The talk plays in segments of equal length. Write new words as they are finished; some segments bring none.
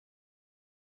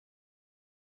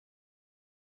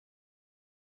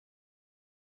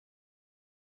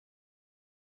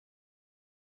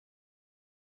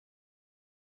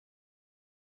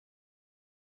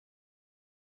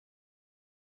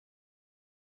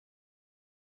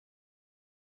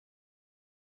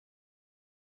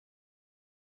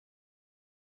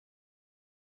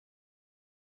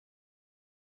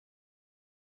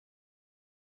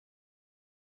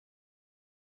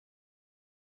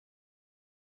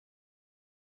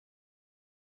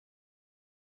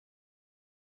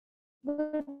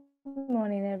Good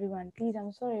morning, everyone. Please,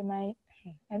 I'm sorry, I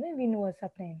don't even know what's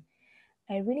happening.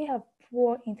 I really have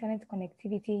poor internet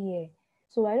connectivity here,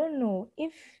 so I don't know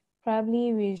if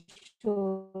probably we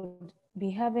should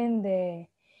be having the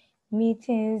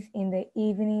meetings in the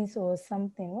evenings or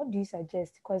something. What do you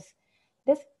suggest? Because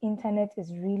this internet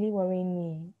is really worrying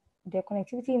me. The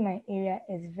connectivity in my area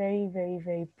is very, very,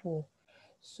 very poor.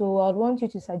 So I'd want you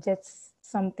to suggest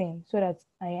something so that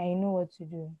I know what to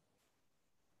do.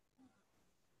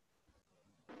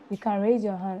 You can raise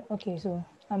your hand. Okay, so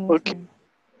I'm Okay. listening.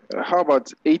 How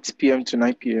about 8 p.m. to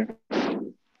 9 p.m.?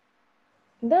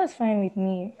 That's fine with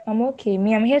me. I'm okay.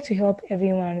 I'm here to help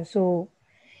everyone. So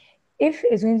if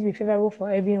it's going to be favorable for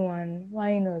everyone,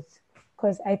 why not?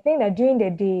 Because I think that during the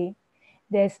day,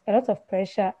 there's a lot of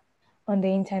pressure on the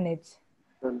internet.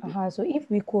 So if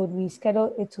we could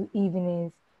reschedule it to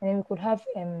evenings, and then we could have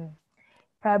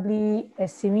probably a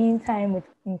serene time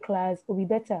in class, it would be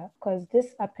better. Because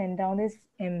this up and down, this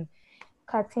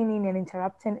cutting in and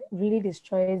interrupting really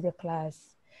destroys the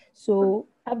class. So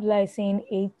Abdullah is saying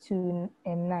 8 to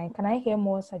 9. Can I hear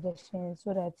more suggestions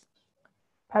so that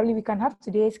probably we can have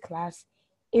today's class?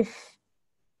 If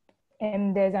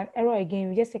there's an error again,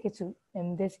 we just take it to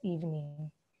this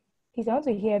evening. Please, I want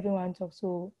to hear everyone talk.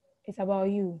 So it's about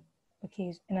you.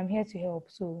 Okay, and I'm here to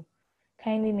help. So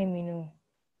kindly let me know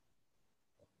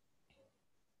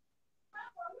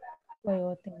what you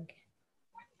all think.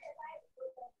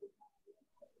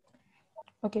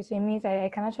 Okay, so it means I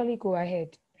can actually go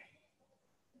ahead.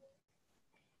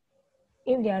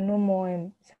 If there are no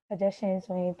more suggestions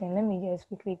or anything, let me just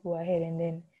quickly go ahead and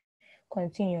then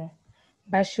continue.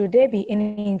 But should there be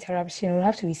any interruption, we'll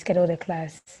have to reschedule the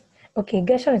class. Okay,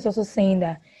 Gershon is also saying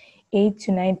that 8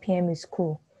 to 9 p.m. is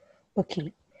cool.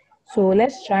 Okay, so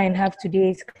let's try and have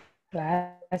today's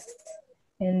class.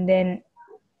 And then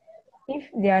if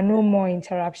there are no more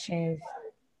interruptions,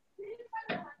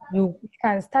 you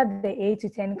can start the 8 to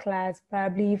 10 class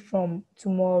probably from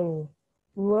tomorrow.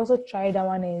 We'll also try that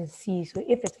one and see. So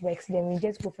if it works, then we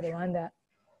just go for the one that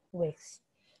works.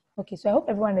 Okay, so I hope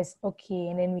everyone is okay,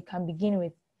 and then we can begin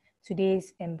with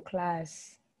today's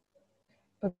class.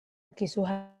 Okay, so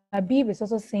Habib is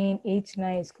also saying 8 to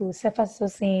 9 is cool. Cephas is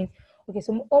also saying, okay,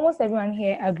 so almost everyone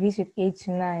here agrees with 8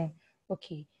 to 9.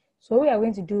 Okay, so what we are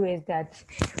going to do is that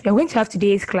we are going to have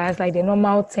today's class like the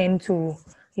normal 10 to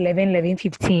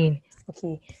 11:15.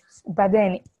 Okay, but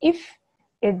then if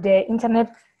the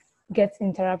internet gets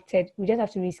interrupted, we just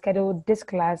have to reschedule this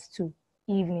class to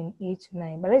evening 8 to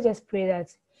 9. But let's just pray that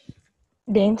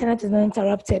the internet is not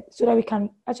interrupted so that we can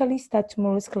actually start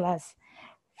tomorrow's class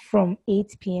from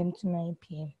 8 p.m. to 9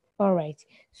 p.m. All right.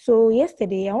 So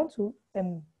yesterday, I want to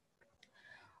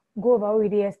go over what we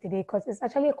did yesterday because it's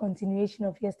actually a continuation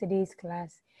of yesterday's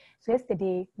class. So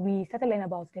yesterday, we started learning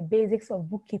about the basics of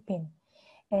bookkeeping.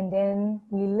 And then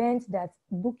we learned that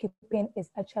bookkeeping is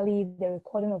actually the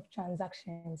recording of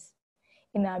transactions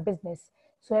in our business.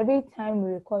 So every time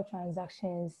we record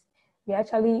transactions, we're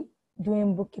actually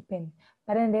doing bookkeeping.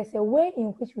 But then there's a way in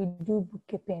which we do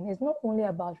bookkeeping. It's not only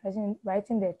about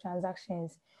writing the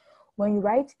transactions. When you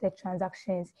write the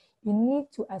transactions, you need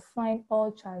to assign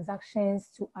all transactions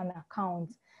to an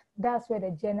account. That's where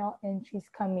the journal entries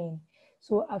come in.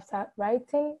 So after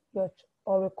writing your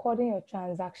or recording your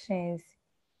transactions,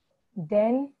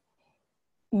 then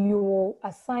you will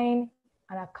assign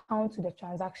an account to the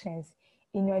transactions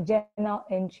in your journal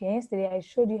entry. Yesterday, I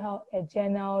showed you how a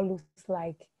journal looks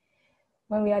like.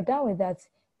 When we are done with that,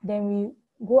 then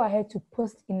we go ahead to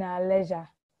post in our ledger.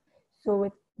 So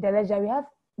with the ledger, we have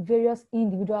various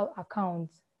individual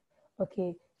accounts.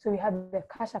 Okay, so we have the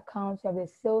cash account, we have the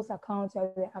sales account, we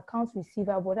have the accounts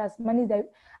receivable. That's money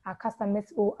that our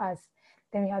customers owe us.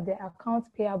 Then we have the accounts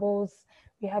payables.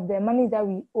 We have the money that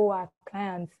we owe our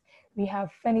clients. We have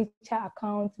furniture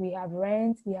accounts. We have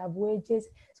rent. We have wages.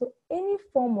 So any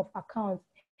form of account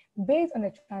based on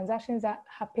the transactions that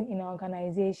happen in our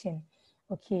organization.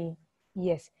 Okay,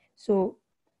 yes. So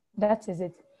that is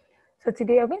it. So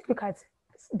today we're going to look at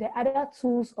the other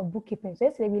tools of bookkeeping. So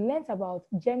yesterday we learned about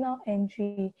journal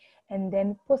entry and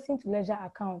then posting to ledger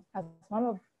account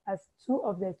as two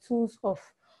of the tools of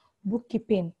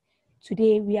bookkeeping.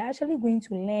 Today we are actually going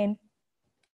to learn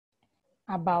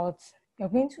about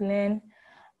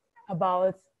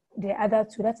about the other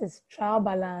two, that is trial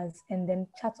balance and then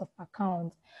chart of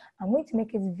account. I'm going to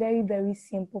make it very, very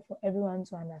simple for everyone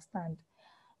to understand.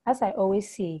 As I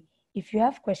always say, if you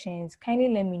have questions, kindly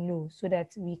let me know so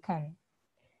that we can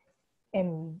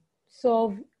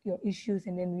solve your issues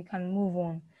and then we can move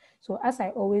on. So as I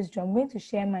always do, I'm going to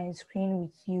share my screen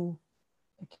with you.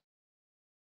 Okay,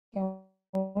 I'm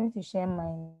going to share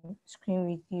my screen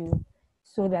with you.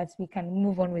 so that we can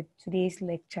move on with today's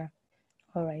lecture.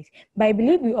 All right. But I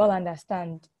believe we all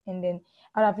understand. And then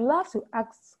I'd have loved to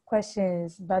ask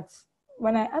questions, but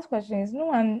when I ask questions, no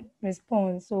one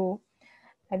responds. So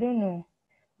I don't know.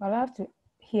 I'll have to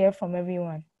hear from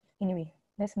everyone. Anyway,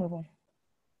 let's move on.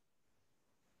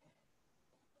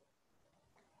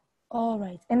 All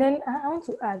right. And then I want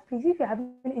to add, please, if you're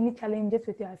having any challenges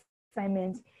with your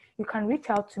assignments, you can reach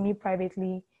out to me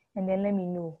privately and then let me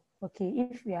know. Okay.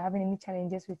 If you're having any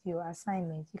challenges with your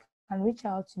assignment, you can reach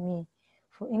out to me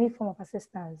for any form of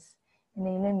assistance and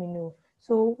then let me know.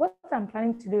 So what I'm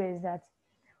planning to do is that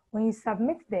when you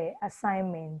submit the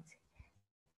assignment,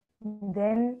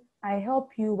 then I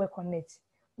help you work on it.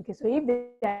 Okay, so if there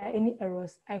are any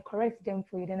errors, I correct them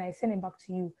for you, then I send it back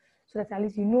to you so that at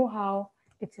least you know how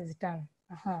it is done.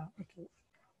 Okay.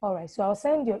 All right, so I'll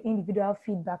send your individual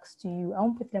feedbacks to you. I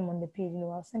won't put them on the page,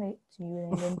 I'll send it to you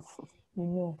and then you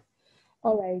know.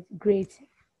 All right, great.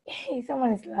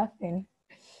 Someone is laughing.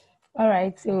 All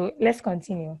right, so let's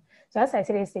continue. So as I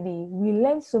said yesterday, we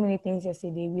learned so many things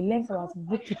yesterday. We learned about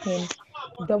bookkeeping,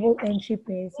 double entry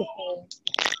principle.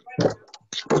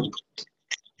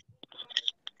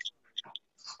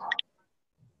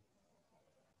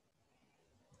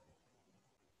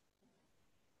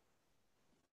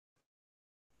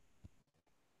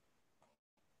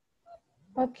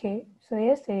 Okay, so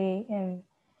yesterday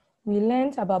we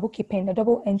learned about bookkeeping, the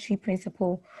double entry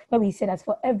principle, where we said that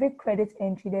for every credit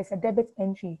entry, there's a debit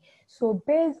entry. So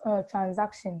based on a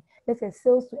transaction, let's say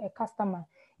sales to a customer,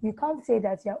 you can't say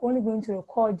that you're only going to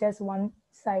record just one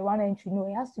side, one entry. No,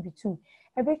 it has to be two.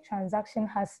 Every transaction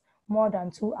has more than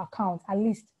two accounts, at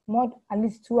least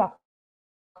two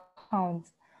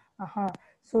accounts.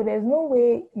 So there's no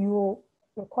way you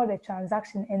record a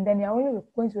transaction and then you're only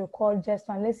going to record just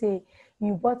one. Let's say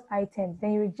you bought items,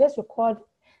 then you just record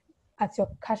at your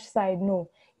cash side. No,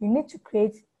 you need to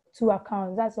create two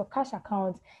accounts. That's your cash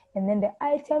account, and then the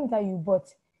items that you bought,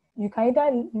 you can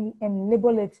either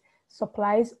label it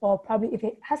supplies, or probably if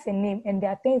it has a name and there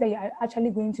are things that you are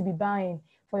actually going to be buying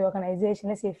for your organization,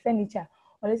 let's say furniture,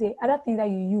 or let's say other things that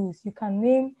you use, you can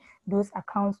name those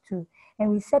accounts too. And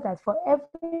we said that for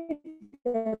every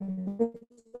debit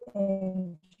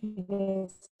entry,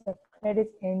 there's a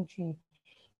credit entry.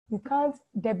 You can't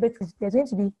debit, there's going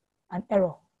to be an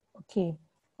error. Okay,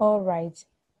 all right.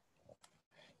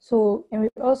 So, and we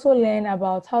also learn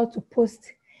about how to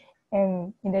post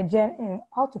in the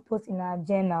how to post in our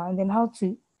journal, and then how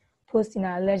to post in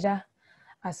our ledger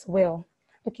as well.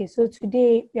 Okay, so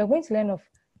today we are going to learn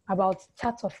about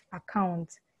chart of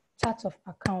account. Chart of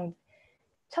account.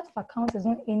 Chart of account is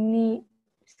not any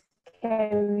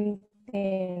scary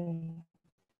thing.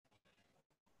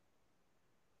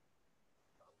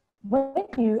 When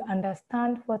you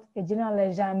understand what a general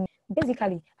ledger means,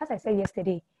 basically, as I said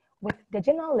yesterday, with the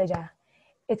general ledger,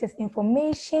 it is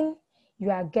information you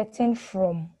are getting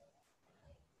from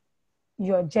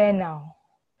your journal.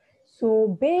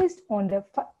 So based on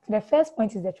the first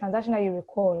point is the transaction that you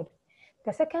record.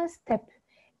 The second step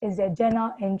is the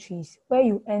journal entries where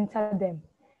you enter them.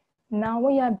 Now,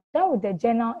 when you are done with the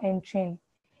journal entry,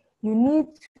 you need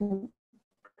to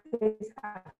create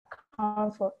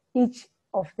accounts for each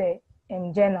of the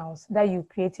journals that you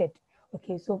created.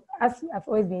 Okay, so as I've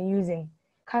always been using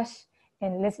cash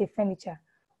and let's say furniture,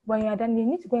 when you're done, you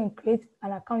need to go and create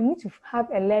an account. You need to have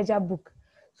a ledger book.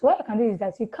 So what you can do is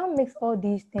that you can't mix all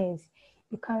these things.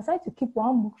 You can decide to keep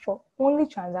one book for only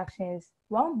transactions,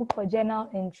 one book for journal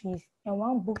entries, and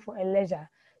one book for a ledger,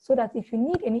 so that if you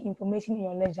need any information in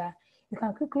your ledger, you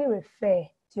can quickly refer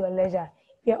to your ledger.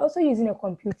 If you're also using a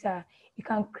computer, you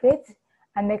can create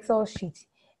an Excel sheet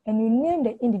and you name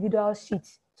the individual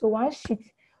sheets. So one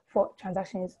sheet for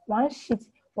transactions, one sheet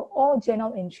for all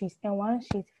journal entries, and one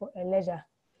sheet for a ledger.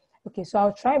 Okay, so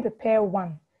I'll try and prepare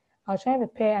one. I'll try and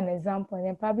prepare an example and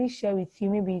then probably share with you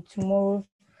maybe tomorrow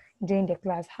during the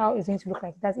class how it's going to look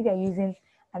like. That's if you're using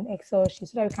an Excel sheet,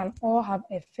 so that we can all have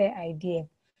a fair idea.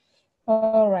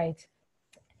 All right.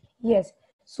 Yes.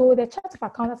 So the chart of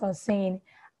account, as I was saying,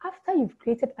 after you've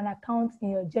created an account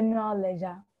in your general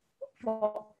ledger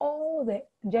for all the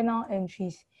journal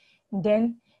entries,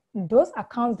 then those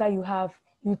accounts that you have,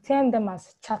 you term them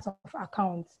as chart of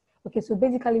accounts. Okay, so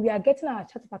basically we are getting our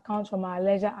chart of accounts from our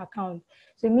ledger account.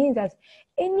 So it means that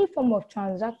any form of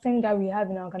transaction that we have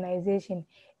in our organization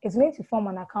is going to form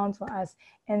an account for us,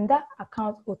 and that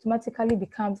account automatically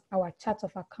becomes our chart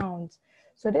of accounts.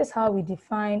 So that's how we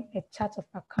define a chart of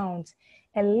accounts,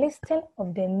 a listing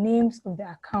of the names of the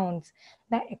accounts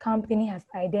that a company has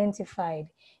identified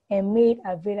and made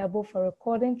available for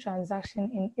recording transaction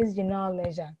in its general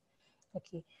ledger.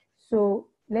 Okay, so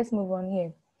let's move on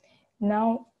here.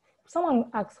 Now, someone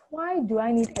asks, why do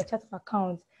I need a chart of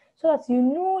accounts? So that you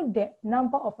know the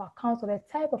number of accounts or the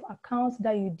type of accounts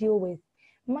that you deal with.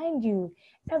 Mind you,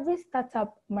 every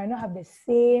startup might not have the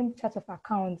same chart of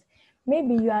accounts.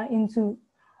 Maybe you are into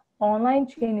online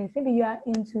trainings, maybe you are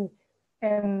into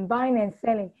buying and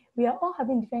selling. We are all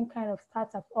having different kind of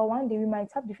startups, or one day we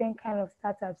might have different kind of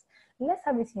startups. Let's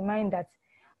have it in mind that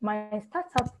my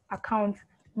startup account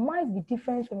might be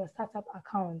different from your startup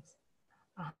account.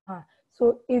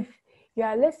 So if you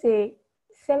are, let's say,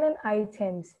 selling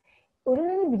items, it will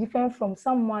really be different from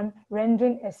someone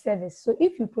rendering a service. So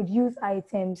if you produce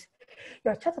items,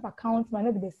 your chart of accounts might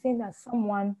not be the same as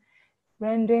someone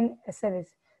rendering a service.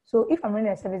 So if I'm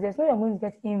rendering a service, there's no way I'm going to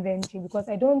get inventory because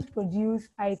I don't produce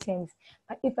items.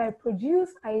 But if I produce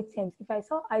items, if I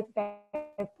sell items,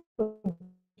 I produce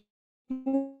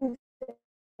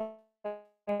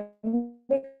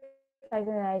make items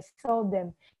and I sell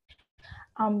them,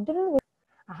 dealing with,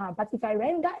 but if I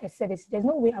render a service, there's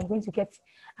no way I'm going to get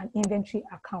an inventory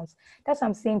account. That's why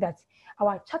I'm saying that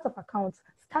our chart of accounts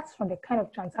starts from the kind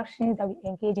of transactions that we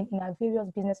engage in our various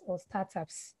business or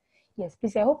startups. Yes,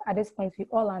 please, I hope at this point we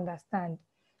all understand.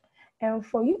 And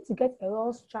for you to get a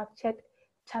well-structured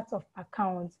chart of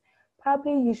accounts,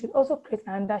 probably you should also create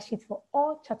another sheet for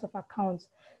all chart of accounts.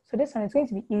 So this one is going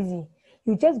to be easy.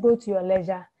 You just go to your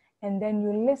ledger and then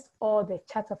you list all the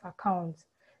chart of accounts.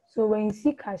 So when you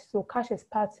see cash, so cash is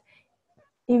part,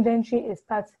 inventory is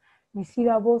part,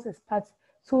 receivables is part,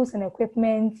 tools and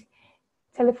equipment,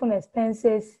 telephone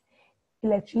expenses,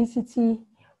 electricity,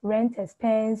 rent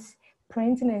expense,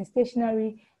 printing and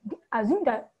stationery. Assume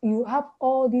that you have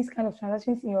all these kind of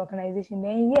transactions in your organization,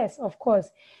 then yes, of course,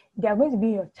 they are going to be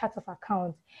in your chart of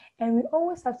accounts. And we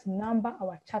always have to number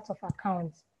our chart of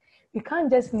accounts. We can't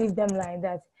just leave them like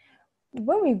that.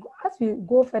 As we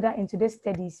go further into these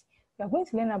studies, we are going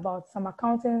to learn about some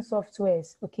accounting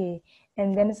softwares, okay?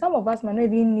 And then some of us might not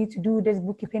even need to do this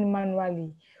bookkeeping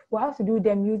manually. We'll have to do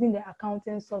them using the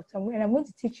accounting software. And I'm going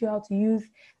to teach you how to use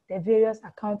the various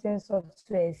accounting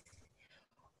softwares.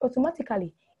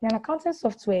 Automatically, in an accounting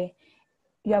software,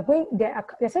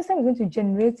 the system is going to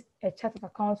generate a chart of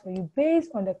accounts for you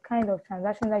based on the kind of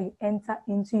transactions that you enter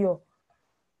into your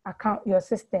account, your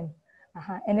system.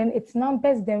 And then it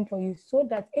numbers them for you so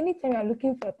that anytime you're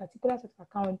looking for a particular sort of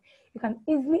account, you can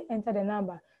easily enter the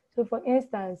number. So for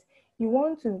instance, I'm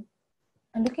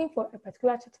looking for a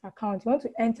particular sort of account, you want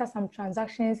to enter some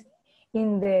transactions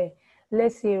in the,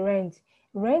 let's say rent.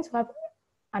 Rent will have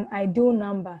an ideal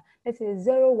number, let's say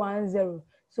 010.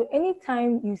 So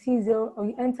anytime you see 0 or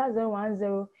you enter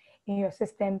 010 in your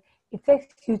system, it takes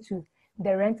you to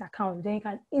the rent account. Then you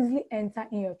can easily enter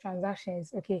in your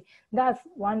transactions. Okay, that's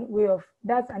an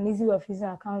easy way of using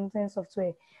accounting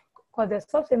software, because the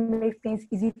software makes things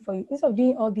easy for you instead of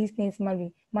doing all these things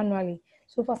manually.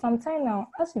 So for some time now,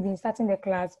 as we've been starting the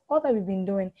class, all that we've been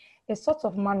doing is sort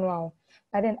of manual.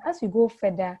 But then as we go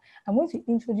further, I'm going to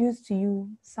introduce to you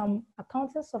some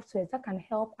accounting software that can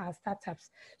help our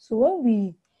startups. So when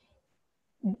we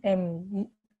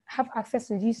have access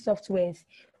to these softwares,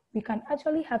 we can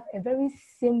actually have a very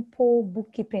simple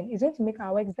bookkeeping. It's going to make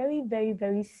our work very, very,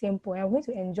 very simple. And I'm going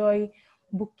to enjoy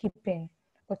bookkeeping.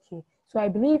 Okay, so I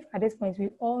believe at this point, we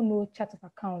all know chart of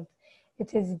account.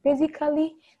 It is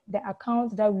basically the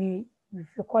accounts that we've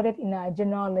recorded in our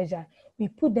general ledger. We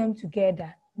put them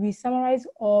together. We summarize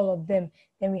all of them.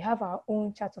 Then we have our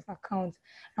own chart of accounts.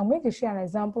 I'm going to share an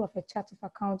example of a chart of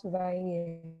accounts over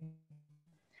here.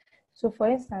 So for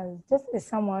instance, this is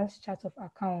someone's chart of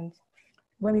accounts.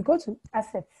 When we go to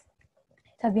assets,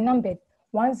 it has been numbered.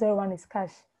 101 is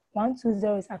cash,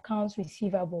 120 is accounts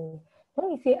receivable.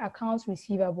 When we say accounts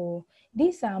receivable,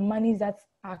 these are monies that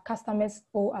our customers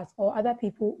owe us or other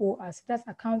people owe us. That's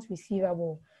accounts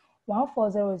receivable.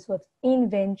 140 is what?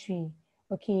 Inventory.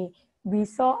 Okay, we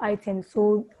sell items,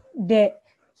 so the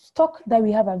stock that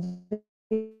we have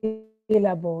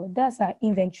available, that's our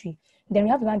inventory. Then we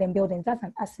have land and buildings, that's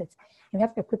an asset. And we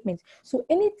have equipment. So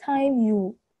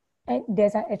anytime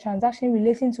there's a transaction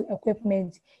relating to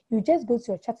equipment, you just go to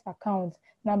your chart of account,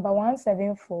 number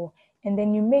 174, and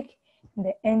then you make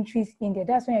the entries in there.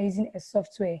 That's when you're using a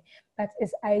software. But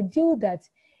it's ideal that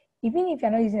even if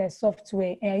you're not using a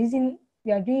software and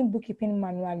you're doing bookkeeping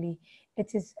manually,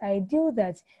 it is ideal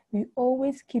that we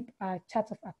always keep our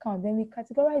chart of account. Then we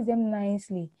categorize them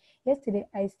nicely. Yesterday,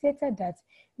 I stated that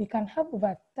we can have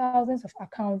over thousands of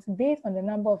accounts based on the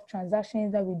number of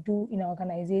transactions that we do in our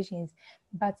organizations.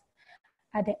 But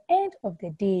at the end of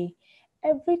the day,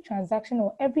 every transaction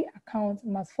or every account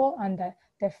must fall under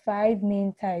the 5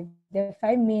 main types, the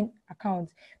 5 main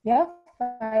accounts. We have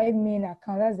 5 main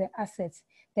accounts, that's the assets,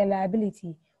 the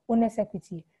liability, owner's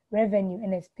equity, revenue,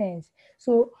 and expense.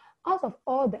 So out of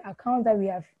all the accounts that we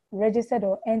have registered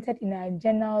or entered in our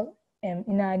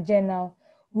journal,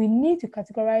 we need to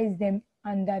categorize them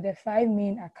under the 5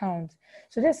 main accounts.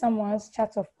 So there's someone's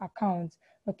chart of accounts.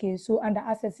 Okay, so under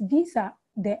assets, these are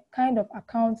the kind of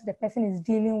accounts the person is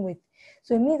dealing with.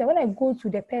 So it means that when I go to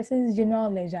the person's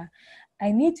general ledger,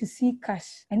 I need to see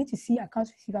cash, I need to see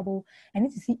accounts receivable, I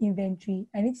need to see inventory,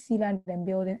 I need to see land and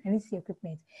building, I need to see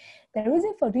equipment. The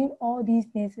reason for doing all these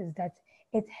things is that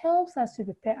it helps us to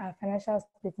prepare our financial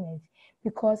statement,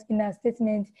 because in our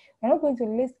statement, we're not going to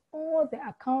list all the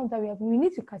accounts that we have. We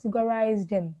need to categorize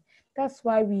them. That's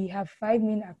why we have 5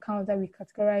 main accounts that we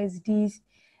categorize these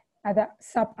other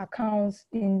sub accounts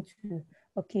into.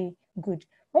 Okay, good.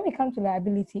 When we come to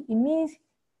liability, it means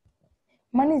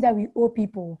money that we owe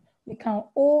people. We can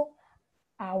owe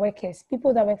our workers,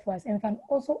 people that work for us, and we can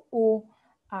also owe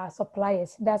our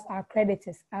suppliers, that's our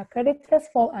creditors. Our creditors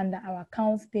fall under our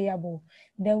accounts payable.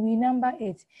 Then we number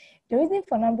it. The reason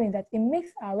for numbering is that it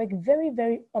makes our work very,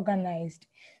 very organized.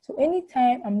 So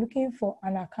anytime I'm looking for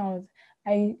an account,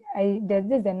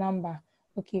 there's the number.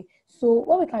 Okay, so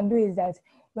what we can do is that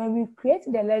when we create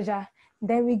the ledger,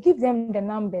 then we give them the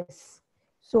numbers.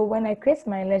 So when I create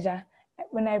my ledger,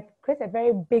 when I create a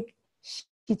very big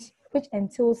sheet which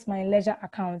entails my ledger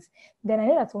account, then I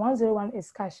know that 101 is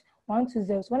cash,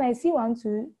 120. So when I see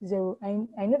 120,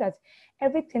 I know that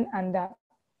everything under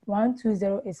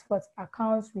 120 is for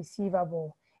accounts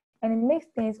receivable. And it makes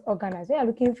things organized. When you're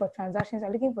looking for transactions,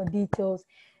 you're looking for details.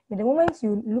 In the moment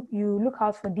you look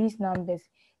out for these numbers,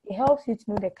 it helps you to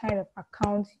know the kind of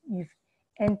account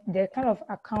and the kind of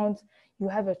account you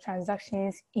have your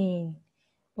transactions in.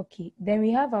 Okay, then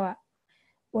we have our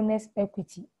owner's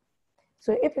equity.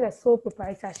 So if it's a sole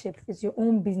proprietorship, it's your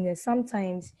own business.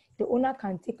 Sometimes the owner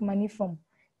can take money from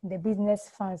the business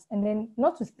funds and then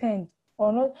not to spend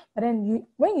or not, but then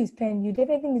when you spend, you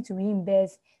definitely need to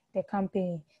reimburse the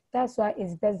company. That's why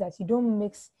it's best that you don't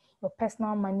mix your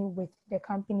personal money with the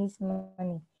company's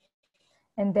money.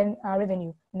 And then our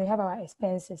revenue, and we have our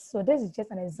expenses. So this is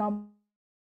just an example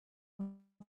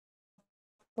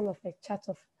of a chart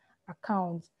of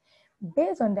accounts.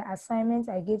 Based on the assignment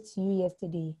I gave to you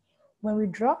yesterday, when we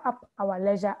draw up our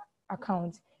ledger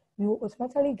account, we will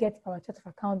automatically get our chart of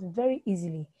account very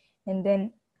easily. And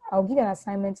then I'll give you an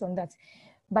assignment on that.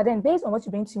 But then based on what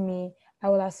you bring to me, I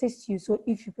will assist you. So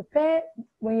if you prepare,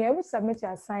 when you're able to submit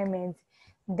your assignment,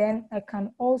 then I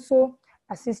can also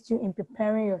assist you in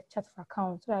preparing your chart of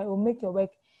account. So it will make your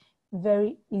work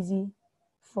very easy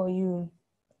for you.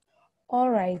 All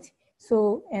right.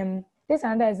 So this is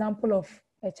another example of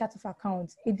a chart of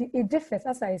accounts. It differs,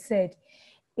 as I said.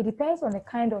 It depends on the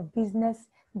kind of business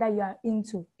that you are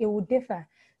into. It will differ.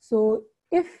 So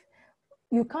if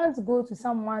you can't go to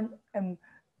someone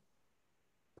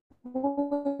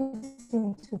who is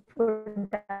into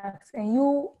products and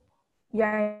you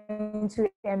are into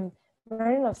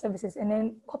running of services, and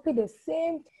then copy the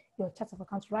same your chart of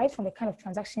accounts right from the kind of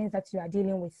transactions that you are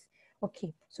dealing with.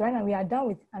 Okay, so right now we are done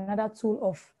with another tool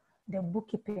of the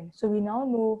bookkeeping. So we now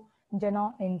know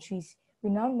journal entries, we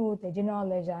now know the general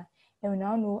ledger, and we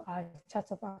now know our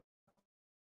chart of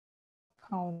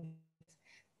accounts.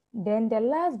 Then the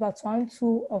last but one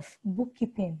tool of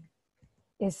bookkeeping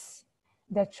is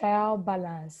the trial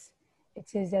balance.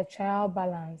 It is a trial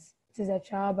balance. It is a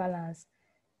trial balance.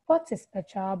 What is a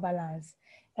trial balance?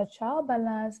 A trial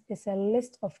balance is a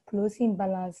list of closing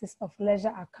balances of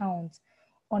ledger accounts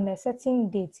on a certain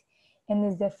date and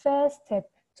is the first step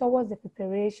towards the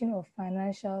preparation of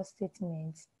financial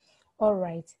statements. All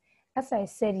right, as I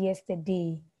said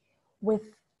yesterday, with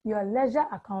your ledger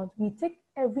account, we take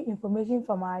every information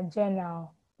from our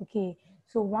journal. Okay,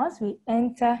 so once we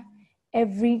enter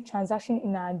every transaction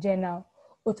in our journal,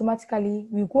 automatically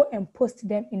we go and post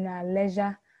them in our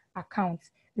ledger account.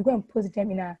 We go and post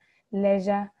them in our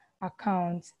ledger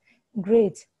account.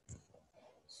 Great.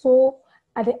 So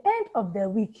at the end of the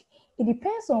week, it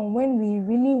depends on when we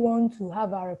really want to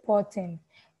have our reporting,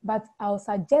 but I'll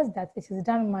suggest that it is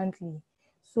done monthly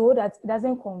so that it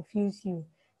doesn't confuse you.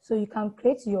 So you can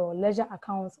create your ledger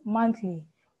accounts monthly,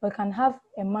 or you can have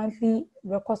a monthly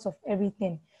records of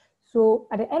everything. So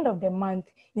at the end of the month,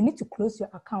 you need to close your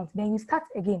account. Then you start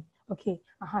again. Okay.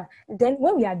 Then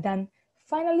when we are done,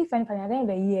 finally, at the end of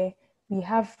the year, we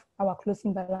have our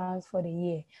closing balance for the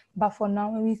year. But for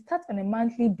now, when we start on a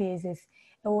monthly basis,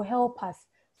 it will help us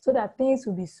so that things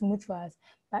will be smooth for us.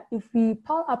 But if we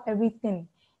pile up everything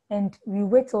and we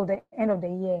wait till the end of the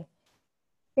year,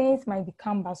 things might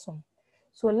become cumbersome.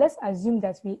 So let's assume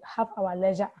that we have our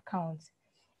ledger account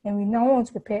and we now want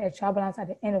to prepare a trial balance at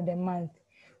the end of the month.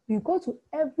 We go to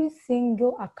every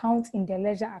single account in the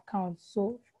ledger account.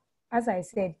 So as I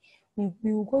said, we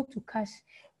will go to cash.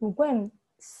 We'll go and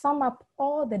sum up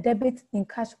all the debits in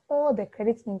cash, all the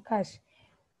credits in cash.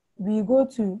 We go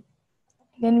to,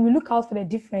 then we look out for the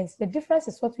difference. The difference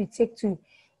is what we take to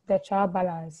the trial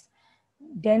balance.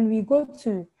 Then we go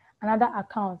to another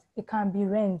account. It can be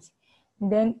rent.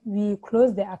 Then we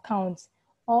close the account,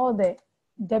 all the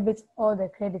debits, all the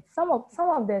credits. Some of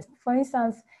the, for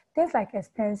instance, things like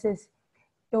expenses,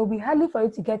 it will be hardly for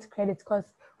you to get credit because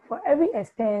for every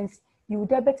expense, you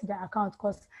debit the account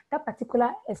because that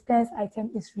particular expense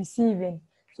item is receiving.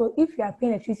 So if you are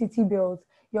paying electricity bills,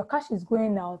 your cash is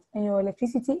going out and your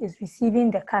electricity is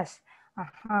receiving the cash.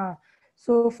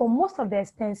 So for most of the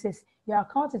expenses, your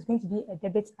account is going to be a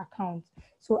debit account.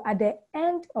 So at the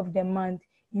end of the month,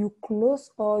 you close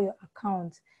all your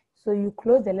accounts. So you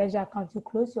close the ledger account, you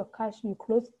close your cash, you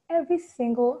close every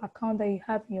single account that you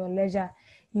have in your ledger,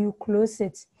 you close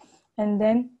it. And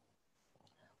then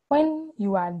when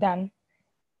you are done,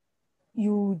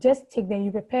 you just take them,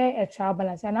 you prepare a trial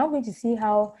balance. And I'm going to see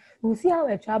how, we'll see how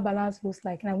a trial balance looks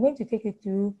like. And I'm going to take you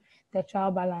through the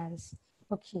trial balance.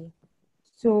 Okay.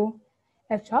 So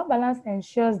a trial balance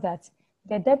ensures that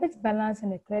the debit balance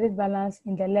and the credit balance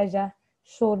in the ledger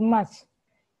should match.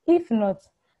 If not,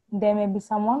 there may be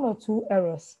some 1 or 2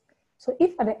 errors. So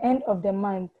if at the end of the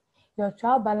month, your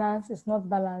trial balance is not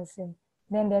balancing,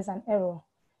 then there's an error.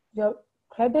 Your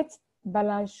credit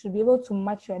balance should be able to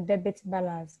match your debit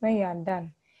balance when you are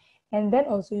done. And then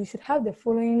also you should have the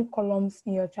following columns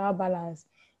in your trial balance.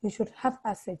 You should have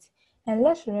assets. And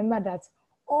let's remember that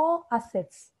all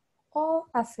assets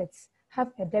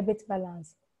have a debit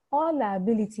balance. All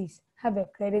liabilities have a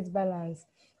credit balance.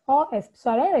 So at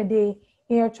the end of the day,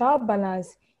 in your trial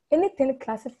balance, anything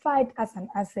classified as an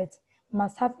asset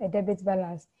must have a debit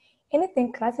balance.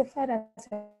 Anything classified as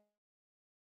a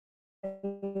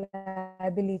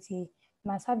liability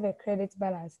must have a credit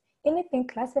balance. Anything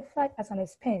classified as an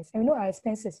expense, and we know our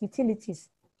expenses, utilities,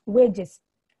 wages,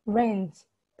 rent,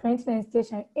 printing and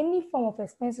station, any form of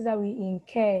expenses that we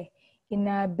incur in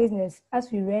our business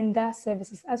as we render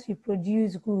services, as we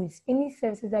produce goods, any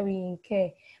services that we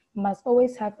incur must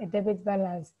always have a debit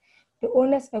balance. The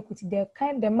owner's equity,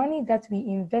 the money that we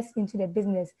invest into the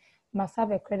business must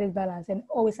have a credit balance, and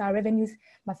always our revenues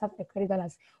must have a credit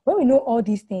balance. When we know all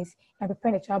these things and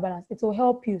prepare the trial balance, it will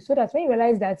help you so that when you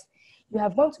realize that you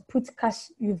have gone to put cash,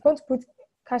 you've gone to put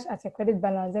cash as a credit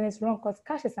balance, then it's wrong because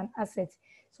cash is an asset.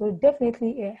 So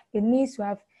definitely it needs to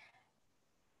have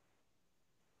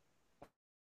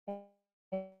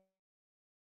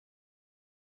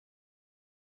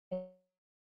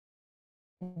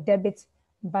debit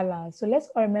balance. So let's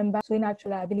all remember, so in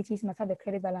actual liabilities must have a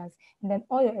credit balance, and then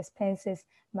all your expenses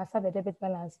must have a debit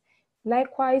balance.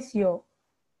 Likewise, your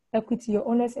equity, your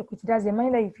owner's equity, that's the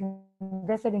money that you've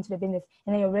invested into the business,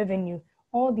 and then your revenue,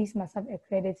 all these must have a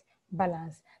credit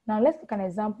balance. Now let's look at an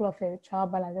example of a trial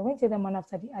balance. I'm going to take them one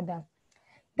after the other.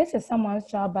 This is someone's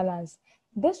trial balance.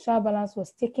 This trial balance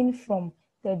was taken from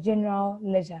the general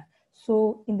ledger.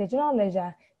 So in the general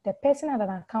ledger, the person had an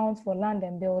account for land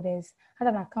and buildings, had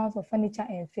an account for furniture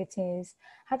and fittings,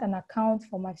 had an account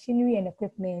for machinery and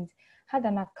equipment, had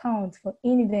an account for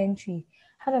inventory,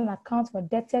 had an account for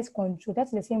debtors control. That's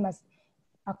the same as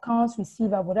accounts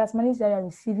receivable. That's money that you're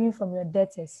receiving from your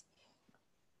debtors.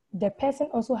 The person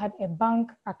also had a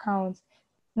bank account,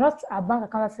 not a bank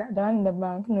account that's the one in the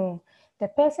bank, no. The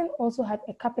person also had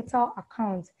a capital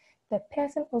account. The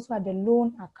person also had a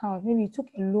loan account. Maybe you took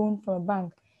a loan from a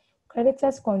bank.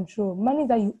 Creditors control, money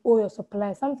that you owe your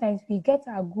suppliers. Sometimes we get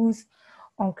our goods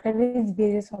on credit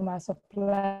basis from our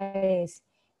suppliers.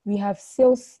 We have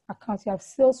sales accounts, we have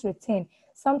sales return.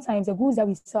 Sometimes the goods that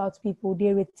we sell to people,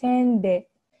 they return the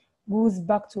goods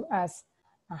back to us.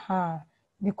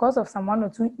 Because of some 1 or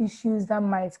 2 issues that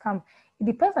might come. It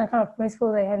depends on the kind of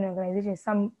principle that you have in an organization.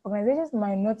 Some organizations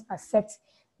might not accept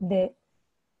the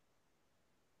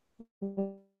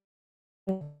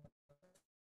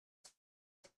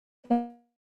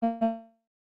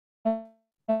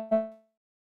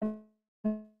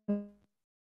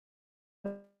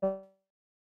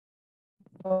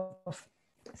of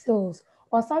sales,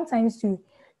 or sometimes to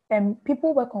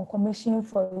people work on commission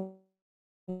for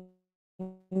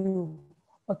you.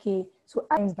 Okay, so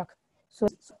back. So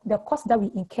the cost that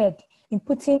we incurred in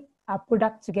putting our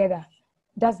product together,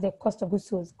 that's the cost of goods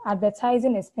sold.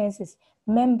 Advertising expenses,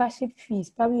 membership fees,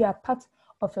 probably you are part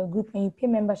of a group and you pay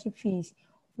membership fees,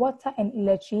 water and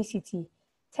electricity,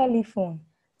 telephone,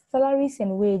 salaries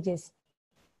and wages,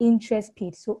 interest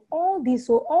paid. So all these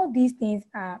things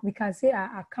are, we can say,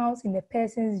 are accounts in the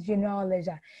person's general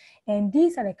ledger. And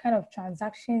these are the kind of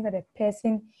transactions that the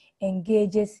person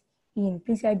engages in.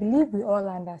 Please, I believe we all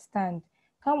understand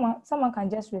someone can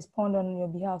just respond on your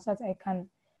behalf so that I can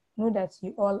know that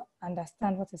you all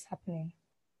understand what is happening.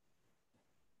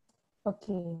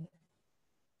 Okay,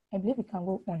 I believe we can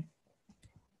go on.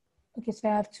 Okay, so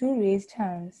I have 2 raised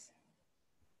hands.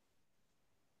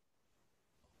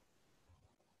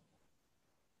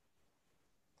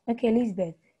 Okay,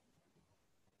 Elizabeth.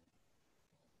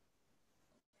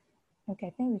 Okay, I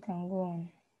think we can go on.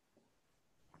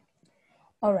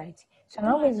 All right. So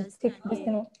now we're going to take this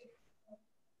thing.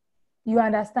 You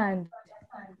understand?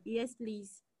 Yes,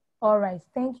 please. All right.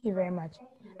 Thank you very much.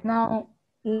 Now,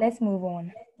 let's move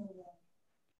on.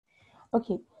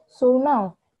 Okay. So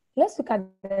now, let's look at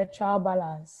the trial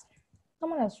balance.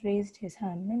 Someone has raised his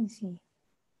hand. Let me see.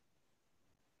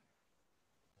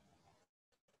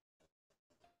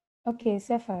 Okay,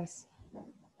 Cephas.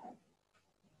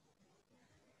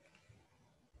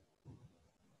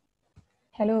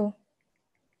 Hello.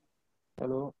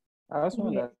 Hello. I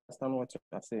also Yeah. understand what you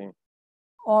are saying.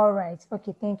 All right.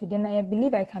 Okay, thank you. Then I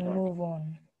believe I can move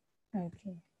on.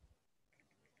 Okay.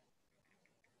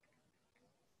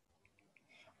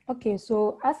 Okay,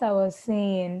 so as I was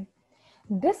saying,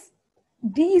 these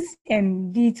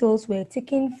details were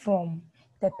taken from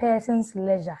the person's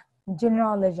ledger,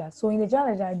 general ledger. So in the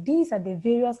general ledger, these are the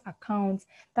various accounts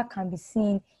that can be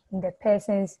seen in the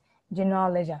person's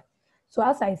general ledger. So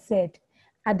as I said,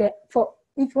 if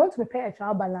you want to prepare a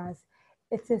trial balance,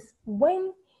 it is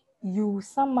when you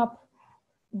sum up,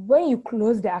 when you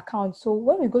close the account. So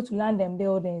when we go to land and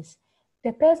buildings,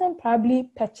 the person probably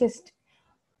purchased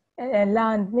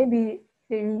land, maybe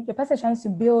the person tries to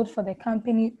build for the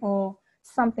company or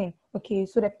something. Okay,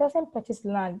 so the person purchased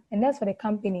land and that's for the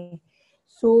company.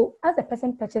 So as the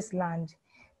person purchased land,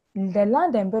 the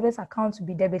land and builders account will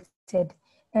be debited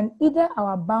and either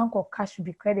our bank or cash will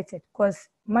be credited because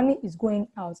money is going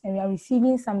out and we are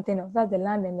receiving something else, that's the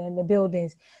land and then the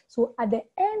buildings. So at the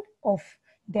end of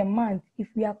the month, if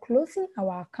we are closing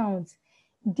our accounts,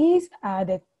 these are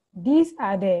the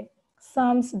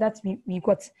sums that we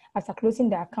got after closing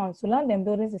the account. So land and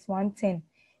buildings is 110.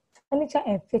 Furniture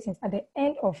and fittings at the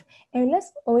end of, and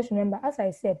let's always remember, as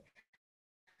I said,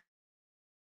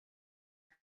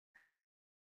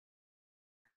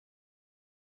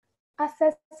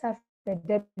 assets have a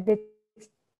debit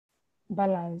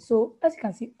balance. So as you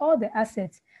can see, all the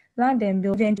assets, land and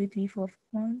building, 2, 3, 4,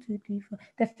 1, 2, 3, 4.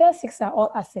 The first 6 are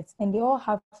all assets and they all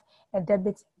have a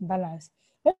debit balance.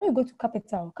 When we go to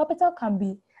capital, capital can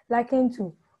be likened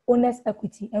to owner's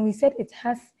equity, and we said it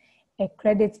has a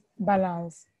credit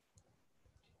balance.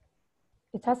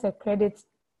 It has a credit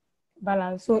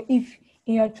balance. So if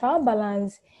in your trial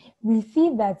balance, we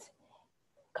see that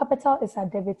capital is a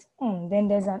debit, then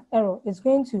there's an error. It's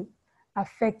going to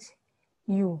affect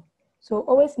you. So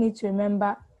always need to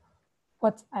remember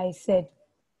what I said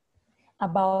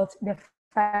about the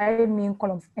 5 main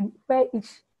columns and where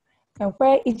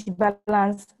each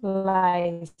balance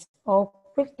lies, or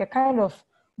which the kind of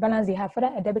balance they have,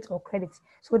 whether a debit or credit.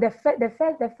 So the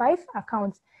 5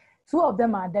 accounts, 2 of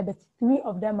them are debit, 3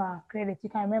 of them are credit. You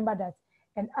can remember that.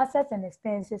 And assets and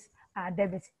expenses are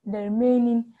debit. The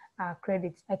remaining are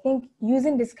credit. I think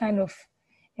using this kind of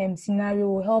scenario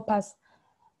will help us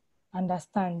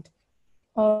understand.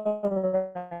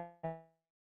 All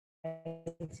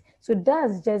right. So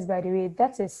that's just, by the way,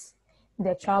 that is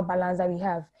the trial balance that we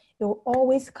have. It will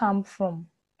always come from,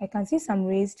 I can see some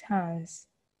raised hands.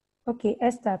 Okay,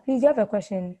 Esther, please, you have a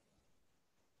question?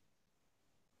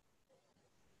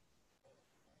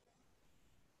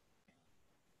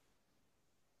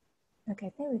 Okay, I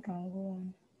think we can go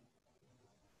on.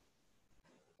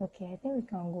 Okay, I think we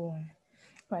can go on.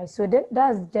 Right, so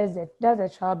that's just it. That's the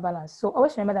trial balance. So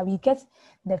always remember that we get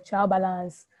the trial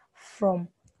balance from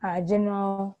our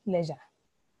general ledger.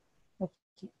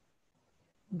 Okay,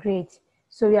 great.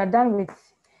 So we are done with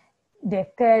the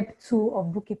third tool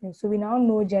of bookkeeping. So we now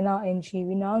know journal entry.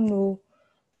 We now know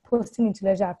posting into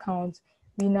ledger accounts.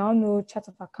 We now know chart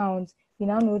of accounts. We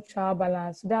now know trial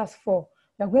balance. So that's 4.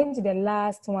 We're going to the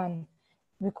last one,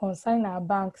 reconciling our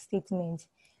bank statement.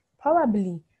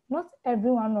 Probably not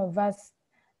every one of us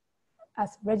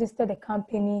has registered a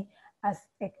company as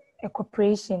a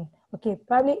corporation. Okay,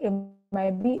 probably it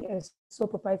might be a sole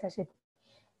proprietorship.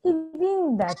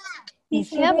 Even that, you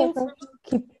shouldn't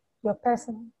keep your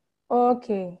person.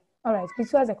 Okay, all right.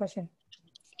 Please, who has a question?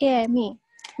 Yeah, me.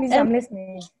 Please, I'm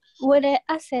listening. With the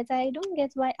assets, I don't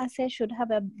get why assets should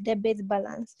have a debit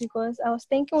balance, because I was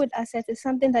thinking with assets is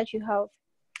something that you have.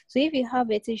 So if you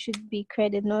have it, it should be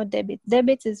credit, not debit.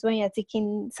 Debit is when you're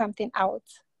taking something out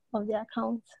of the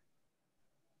account.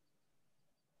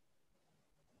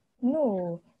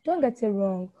 No, don't get it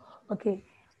wrong. Okay,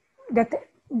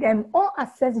 all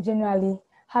assets generally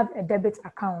have a debit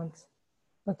account.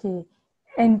 Okay.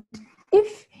 And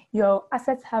if your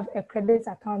assets have a credit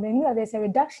account, then you know there's a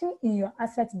reduction in your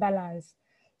asset balance.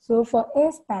 So for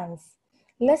instance,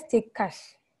 let's take cash.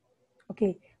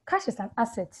 Okay, cash is an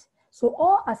asset. So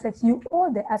all assets, you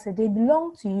own the asset, they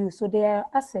belong to you. So they are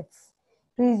assets.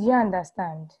 Please, you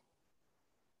understand?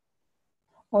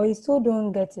 Or you still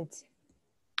don't get it?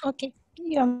 Okay.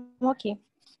 Yeah, okay.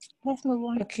 Let's move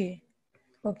on. Okay.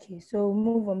 Okay, so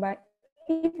move on. But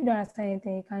if you don't understand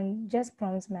anything, you can just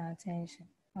prompt my attention.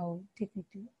 I'll take it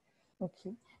to.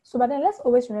 Okay. So, but then let's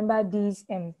always remember these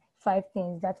 5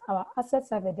 things: that our assets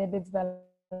have a debit balance.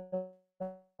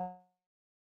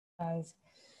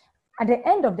 At the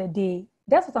end of the day,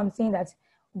 that's what I'm saying, that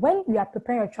when you are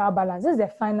preparing your trial balance, this is the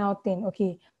final thing,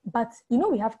 okay? But you know,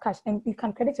 we have cash and you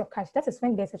can credit your cash. That is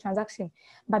when there's a transaction.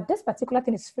 But this particular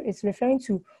thing is referring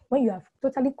to when you have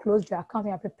totally closed your account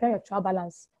and you are preparing your trial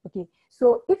balance, okay?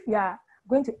 So if you are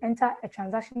going to enter a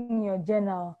transaction in your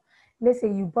journal, let's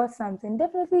say you bought something,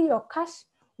 definitely your cash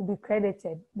will be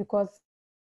credited because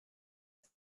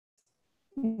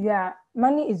yeah,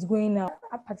 money is going out,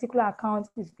 a particular account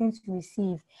is going to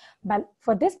receive. But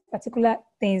for this particular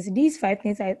things, these 5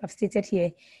 things I have stated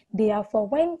here, they are for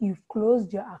when you've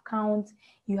closed your account,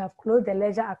 you have closed the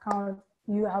ledger account,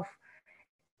 you have,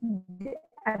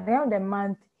 at the end of the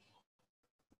month,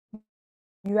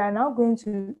 you are now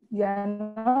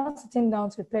sitting down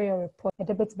to prepare your report, a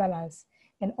debit balance,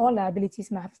 and all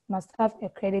liabilities must have a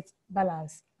credit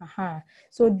balance.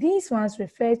 So these ones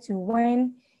refer to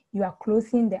when you are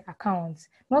closing the account,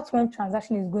 not when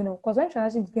transaction is going on. Because when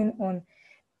transaction is going on,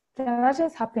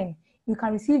 transactions happen. You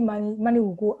can receive money, money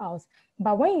will go out.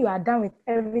 But when you are done with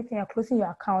everything, you're closing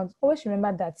your account, always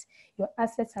remember that your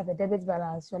assets have a debit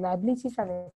balance, your liabilities have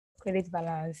a credit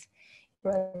balance,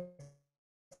 your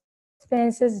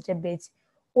expenses debit,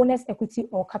 owner's equity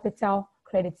or capital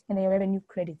credit, and then your revenue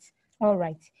credit. All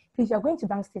right. Please, you're going to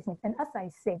bank statement. And as I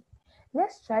said,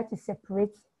 let's try to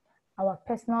separate our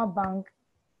personal bank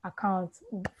account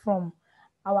from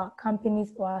our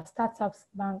companies or our startups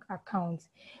bank accounts.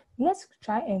 Let's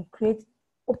try and create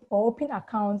or open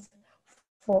accounts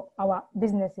for our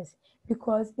businesses,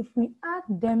 because if we add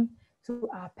them to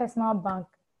our personal bank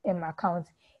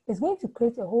account, it's going to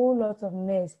create a whole lot of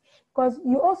mess, because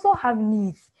you also have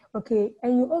needs, okay,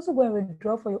 and you also go and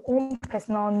withdraw for your own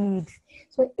personal needs.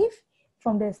 So if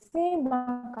from the same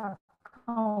bank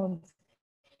account,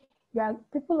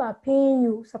 people are paying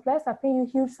you, suppliers are paying you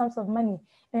huge sums of money,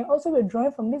 and also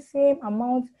withdrawing from the same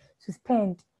amount to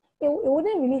spend, it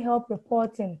wouldn't really help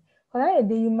reporting. Because at the end of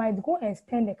the day, you might go and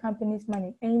spend the company's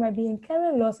money and you might be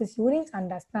incurring losses you wouldn't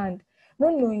understand,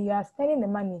 not knowing you are spending the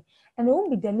money. And it won't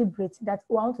be deliberate that,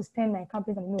 oh, I want to spend my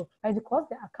company's money. No, but because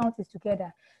the account is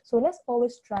together. So let's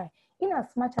always try, in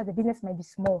as much as the business might be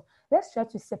small, let's try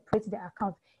to separate the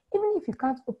account. Even if you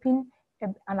can't open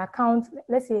an account,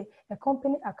 let's say a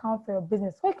company account for your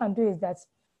business, what you can do is that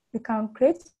you can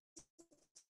create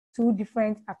 2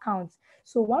 different accounts.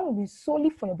 So one will be solely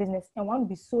for your business and one will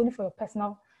be solely for your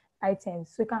personal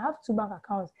items. So you can have 2 bank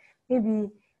accounts, maybe,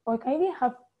 or you can even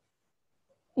have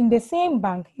in the same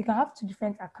bank, you can have 2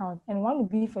 different accounts, and one will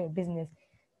be for your business,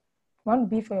 one will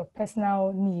be for your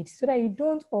personal needs, so that you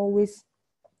don't always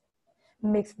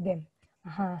mix them.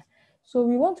 So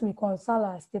we want to reconcile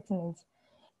our statements.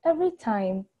 Every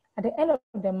time at the end of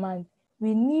the month,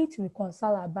 we need to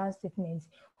reconcile our bank statements.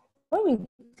 When we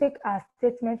take our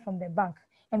statement from the bank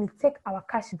and we take our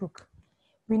cash book,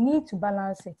 we need to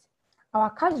balance it. Our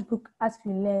cash book, as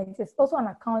we learned, is also an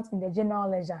account in the general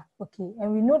ledger, okay?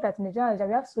 And we know that in the general ledger,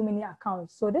 we have so many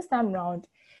accounts. So this time around,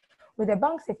 with the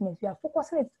bank statement, we are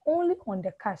focusing it only on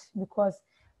the cash, because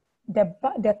the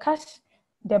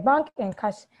bank and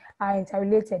cash are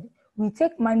interrelated. We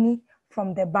take money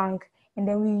from the bank and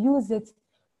then we use it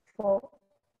for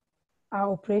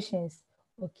our operations.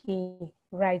 Okay,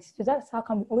 right. So that's how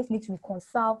come we always need to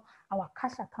reconcile our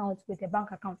cash account with the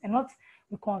bank account, and not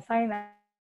reconciling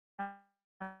our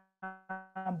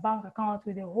bank account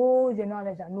with the whole general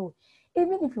ledger. No.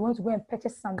 Even if you want to go and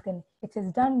purchase something, it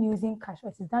is done using cash or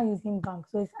it is done using bank.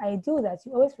 So it's ideal that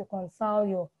you always reconcile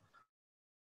your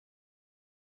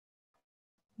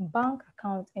bank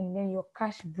account and then your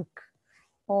cash book.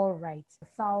 All right,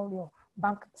 reconcile your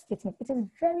bank statement. It is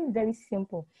very, very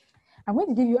simple. I'm going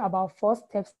to give you about 4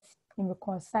 steps in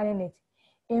reconciling it.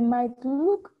 It might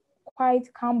look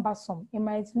quite cumbersome.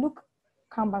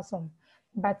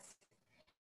 But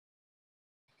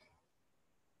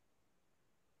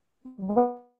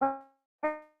when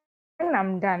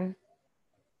I'm done,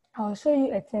 I'll show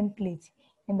you a template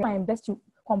and then my best to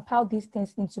compile these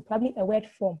things into probably a Word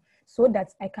form so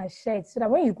that I can share it, so that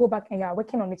when you go back and you are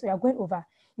working on it or you are going over,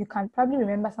 you can probably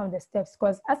remember some of the steps.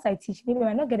 Because as I teach, maybe I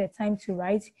might not get the time to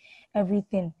write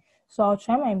everything. So I'll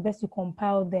try my best to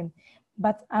compile them.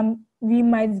 But we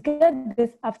might get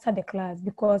this after the class,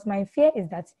 because my fear is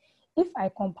that if I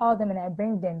compile them and I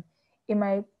bring them, it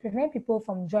might prevent people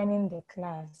from joining the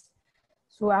class.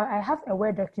 So I have a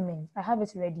Word document. I have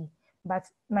it ready. But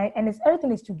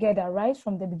everything is together, right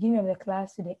from the beginning of the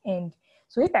class to the end.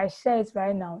 So if I share it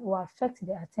right now, it will affect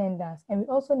the attendance. And we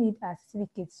also need our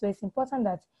certificates. So it's important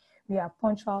that we are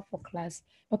punctual for class.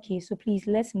 Okay, so please,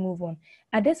 let's move on.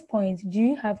 At this point, do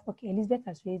you have, okay, Elizabeth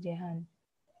has raised her hand.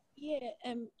 Yeah,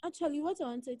 actually what I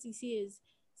wanted to say is,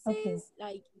 Okay. since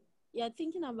like you're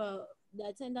thinking about the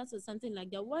attendance or something like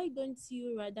that, why don't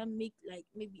you rather make like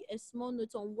maybe a small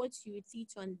note on what you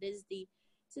teach on this day,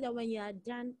 so that when you are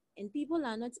done and people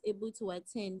are not able to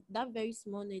attend, that very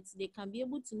small note, they can be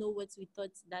able to know what we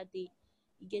taught that day.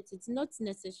 You get it? Not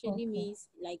necessarily Okay. means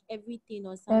like everything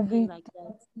or something like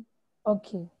that.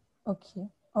 Okay. Okay.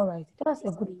 All right. That's a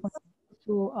Yes, good please. point.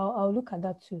 So I'll look at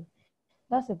that too.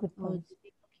 That's a good Oh, point.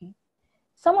 Okay.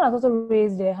 Someone has also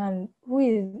raised their hand.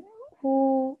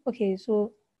 Okay,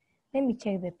 so let me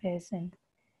check the person.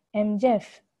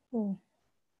 Jeff. Oh,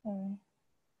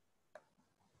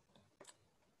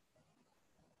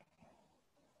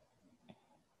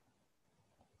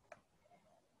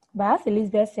 but as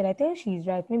Elizabeth said, I think she's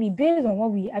right. Maybe based on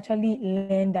what we actually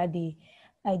learned that day,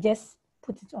 I just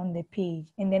put it on the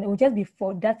page, and then it will just be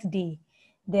for that day.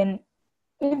 Then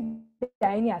if there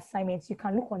are any assignments, you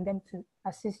can look on them to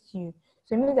assist you.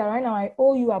 So it means that right now I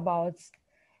owe you about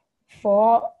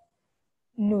 4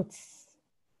 notes.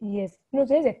 Yes. No,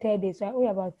 today's the 3rd day, so I owe you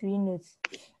about 3 notes.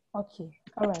 Okay.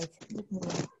 All right.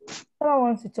 Someone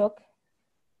wants to talk?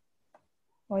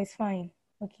 Oh, it's fine.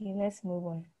 Okay, let's move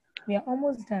on. We are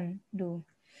almost done, though.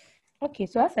 Okay,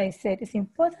 so as I said, it's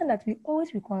important that we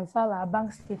always reconcile our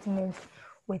bank statements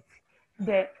with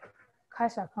the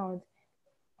cash account.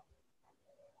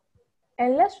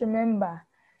 And let's remember,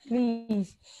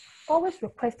 please, always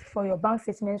request for your bank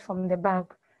statements from the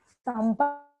bank. Some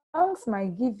banks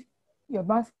might give your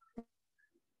bank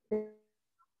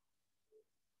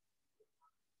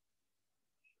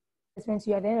statements to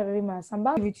you at the end of every month. Some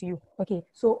banks give it to you. Okay,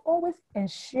 so always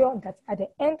ensure that at the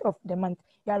end of the month,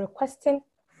 you are requesting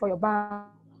for your bank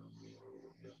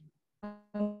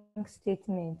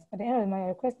statement. At the end of the month, you're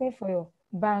requesting for your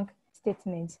bank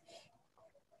statement.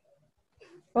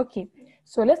 Okay,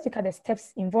 so let's look at the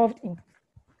steps involved in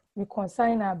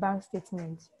reconciling our bank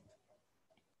statement.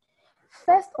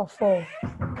 First of all,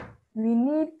 we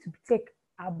need to take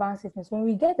our bank statements. When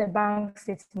we get the bank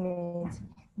statement,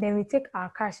 then we take our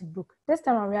cash book. This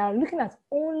time we are looking at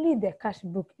only the cash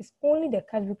book. It's only the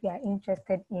cash book we are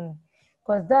interested in,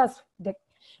 because that's the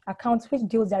account which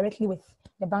deals directly with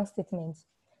the bank statement.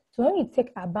 So when we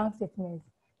take our bank statement,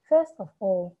 first of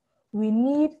all, we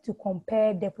need to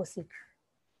compare deposits.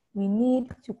 We need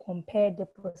to compare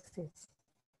deposits.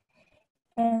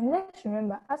 And let's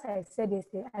remember, as I said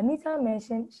yesterday, Anita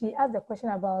mentioned, she asked the question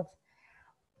about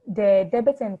the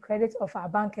debit and credit of our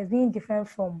bank as being different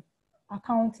from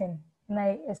accounting. And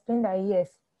I explained that yes,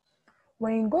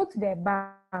 when you go to the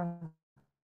bank,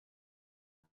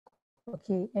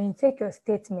 okay, and you take your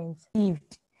statement,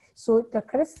 so the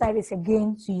credit side is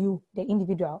again to you, the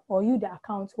individual, or you, the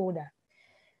account holder.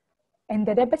 And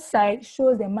the debit side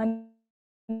shows the money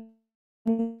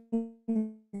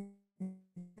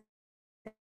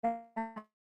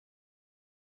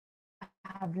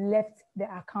have left the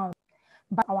account,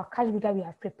 but our cash book that we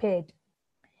have prepared,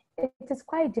 it is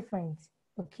quite different.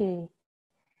 Okay,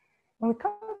 when we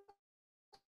come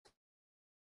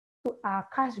to our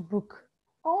cash book,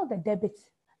 all the debits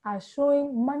are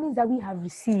showing money that we have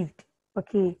received.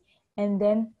 Okay, and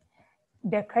then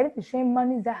the credit is showing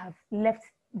money that have left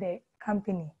the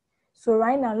company. So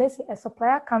right now, let's say a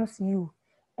supplier comes to you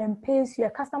and pays you, a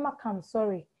customer comes,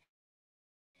 sorry,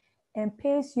 and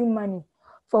pays you money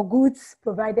for goods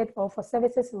provided or for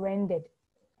services rendered.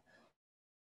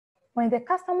 When the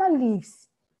customer leaves,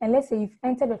 and let's say you've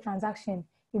entered the transaction,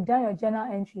 you've done your journal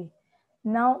entry.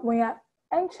 Now, when you're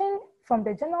entering from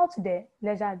the journal to the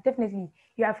ledger, definitely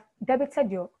you have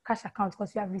debited your cash account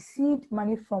because you have received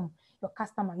money from your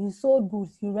customer. You sold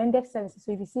goods, you rendered services,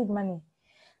 so you received money.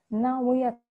 Now, when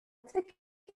you're taking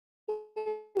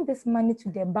this money to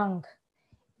the bank,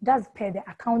 that's per the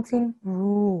accounting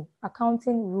rule.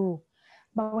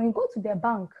 But when you go to the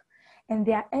bank and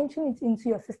they are entering it into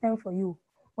your system for you,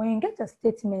 when you get your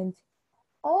statement,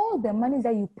 all the money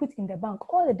that you put in the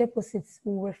bank, all the deposits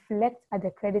will reflect at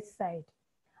the credit side.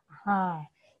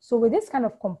 So with this kind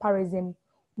of comparison,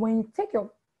 when you take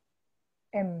your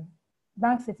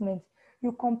bank statement,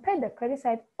 you compare the credit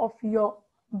side of your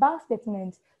bank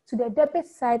statement to the debit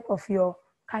side of your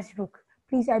cash book.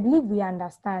 Please, I believe we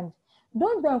understand.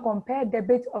 Don't go and compare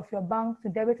debit of your bank to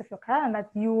debit of your card, and that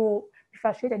you will be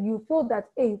frustrated. You feel that,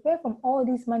 hey, where from all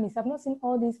these monies? I've not seen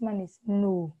all these monies.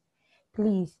 No,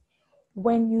 please.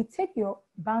 When you take your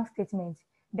bank statement,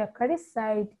 the credit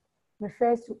side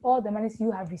refers to all the monies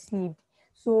you have received.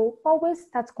 So always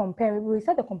start comparing. When we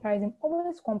start the comparison,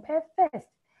 always compare first.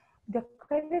 The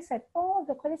credit side, all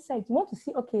the credit sides, you want to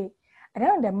see, okay, at the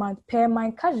end of the month, per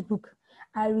my cash book,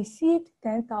 I received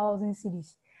 10,000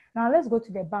 cedis. Now let's go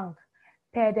to the bank.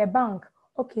 Per the bank,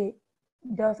 okay,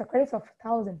 there was a credit of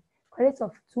 1,000, credits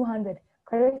of 200,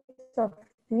 credits of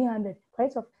 300,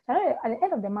 credits of, at the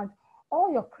end of the month,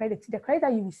 all your credits, the credit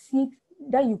that you received,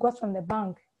 that you got from the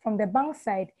bank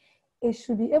side, it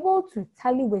should be able to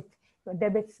tally with your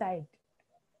debit side.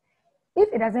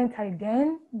 If it doesn't tally,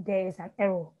 then there is an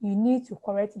error. You need to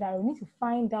correct that. You need to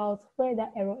find out where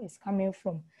that error is coming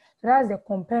from. So that's the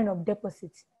comparing of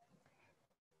deposits.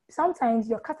 Sometimes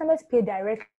your customers pay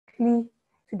directly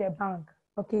to the bank.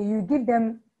 Okay, you give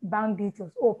them bank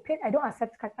details. Oh, pay, I don't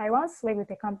accept cash. I once worked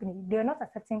with a company. They're not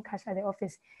accepting cash at the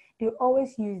office. They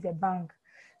always use the bank.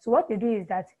 So what they do is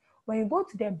that when you go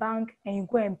to the bank and you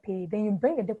go and pay, then you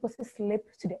bring the deposit slip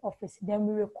to the office. Then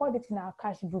we record it in our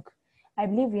cash book. I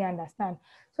believe we understand.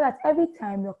 So that every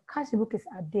time your cash book is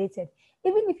updated,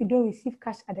 even if you don't receive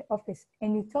cash at the office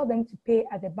and you tell them to pay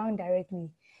at the bank directly,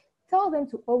 tell them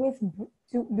to always,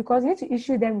 because you need to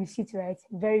issue them receipt, right?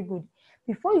 Very good.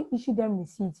 Before you issue them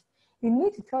receipt, you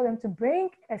need to tell them to bring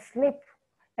a slip,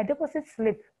 a deposit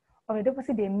slip of the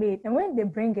deposit they made. And when they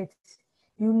bring it,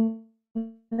 you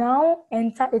now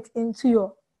enter it into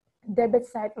your debit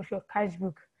side of your cash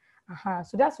book.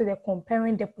 So that's where they're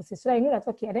comparing deposits. So that you know that,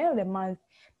 okay, at the end of the month,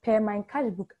 per my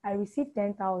cash book, I received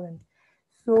 10,000.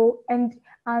 So, and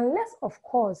unless, of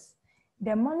course,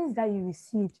 the monies that you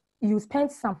received, you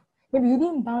spent some. Maybe you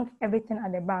didn't bank everything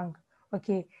at the bank.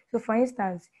 Okay. So for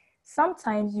instance,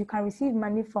 sometimes you can receive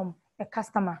money from a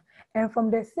customer and from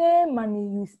the same money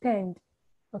you spend.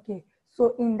 Okay.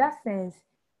 So in that sense,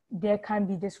 there can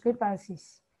be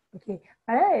discrepancies. Okay.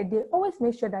 But they always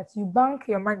make sure that you bank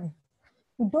your money.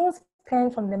 You don't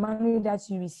spend from the money that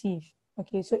you receive.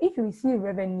 Okay. So if you receive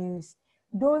revenues,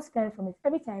 don't spend from it.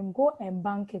 Every time, go and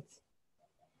bank it.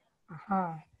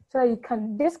 So that you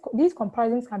can, these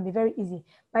comparisons can be very easy.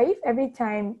 But if every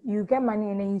time you get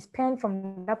money and then you spend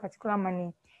from that particular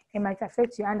money, it might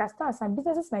affect you. I understand some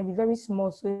businesses might be very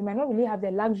small, so you might not really have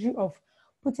the luxury of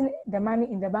putting the money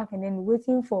in the bank and then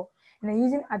waiting for, and then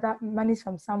using other monies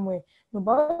from somewhere. No,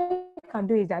 but what you can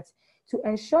do is that to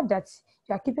ensure that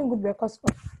you are keeping good records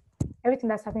of everything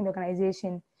that's happening in the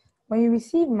organization, when you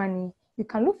receive money, you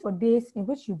can look for days in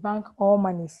which you bank all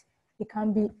monies. It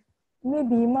can be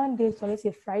maybe Mondays or let's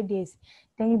say Fridays.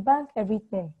 Then you bank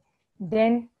everything.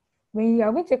 Then when you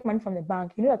are going to take money from the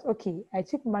bank, you know that, okay, I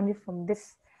took money from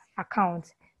this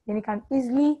account. Then you can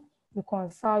easily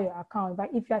reconcile your account. But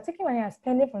if you are taking money and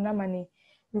spending from that money,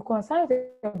 reconcile the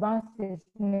bank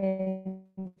statement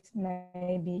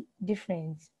might be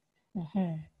different.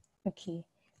 Okay.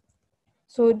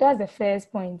 So that's the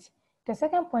first point. The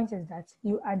second point is that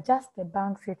you adjust the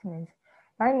bank statement.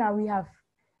 Right now we have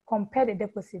compared the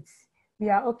deposits. We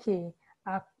are okay.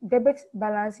 Our debit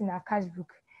balance in our cash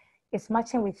book is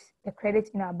matching with the credit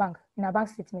in our bank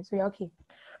statement. So you're okay.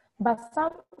 But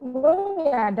when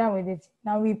we are done with it,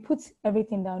 now we put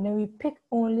everything down. Then we pick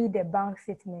only the bank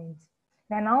statement.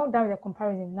 We are now done with the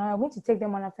comparison. Now we're going to take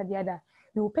them one after the other.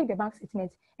 We will pick the bank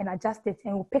statement and adjust it,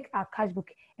 and we'll pick our cash book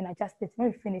and adjust it.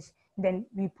 When we finish, then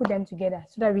we put them together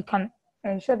so that we can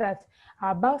ensure that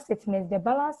our bank statement, the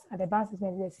balance at the bank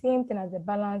statement is the same thing as the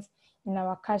balance in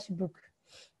our cash book.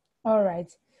 All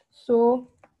right. So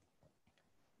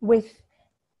with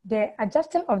the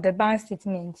adjusting of the bank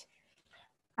statement,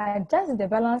 adjust the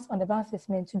balance on the bank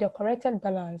statement to the corrected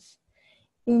balance.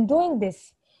 In doing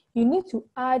this, you need to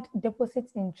add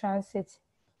deposits in transit,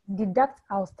 deduct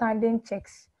outstanding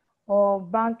checks or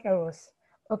bank errors.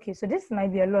 Okay, so this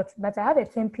might be a lot, but I have a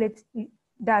template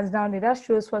that's down there that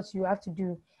shows what you have to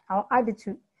do. I'll add it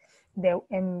to the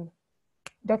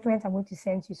document I'm going to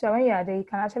send you. So when you are there, you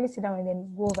can actually sit down and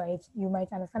then go over it. You might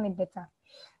understand it better.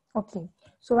 Okay,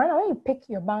 so right now when you pick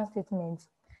your bank statement,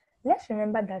 let's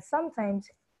remember that sometimes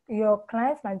your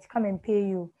clients might come and pay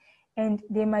you and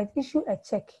they might issue a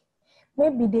check.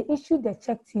 Maybe they issue the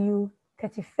check to you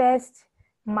 31st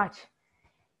March.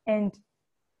 And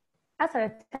as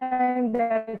at the time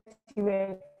that you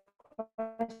were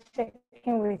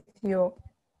checking with your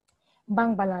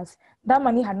bank balance, that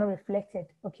money had not reflected.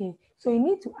 Okay, so you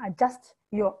need to adjust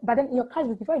but then your cash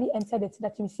book, you've already entered it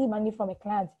that you receive money from a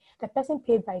client, the person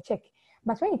paid by check.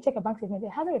 But when you check a bank statement,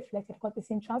 it hasn't reflected because it's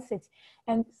in transit.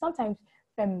 And sometimes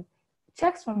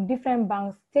checks from different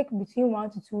banks take between 1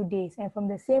 to 2 days, and from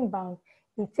the same bank,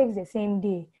 it takes the same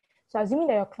day. So assuming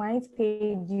that your client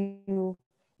paid you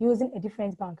using a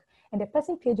different bank, and the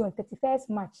person paid you on 31st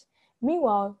March,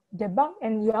 meanwhile, the bank,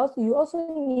 and you also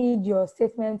need your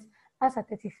statement as at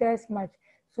 31st March.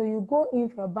 So you go in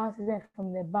for a bank statement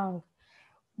from the bank.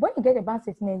 When you get a bank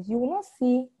statement, you will not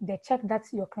see the check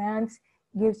that your client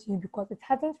gives you because it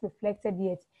hasn't reflected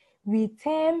yet. We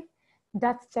term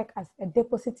that check as a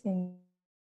deposit in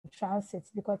transit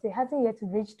because it hasn't yet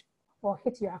reached or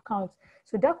hit your account.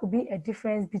 So that could be a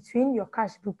difference between your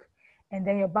cash book and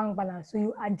then your bank balance. So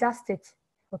you adjust it.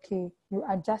 Okay, you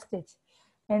adjust it.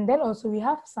 And then also we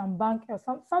have some bank,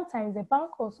 sometimes the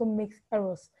bank also makes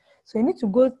errors. So you need to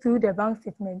go through the bank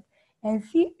statement and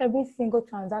see every single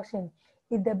transaction.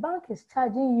 If the bank is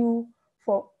charging you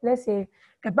for, let's say,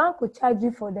 the bank will charge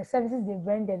you for the services they've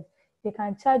rendered. They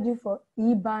can charge you for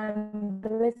IBAN,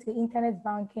 let's say internet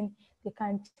banking. They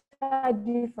can charge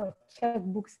you for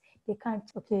checkbooks. They can't,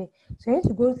 okay. So you need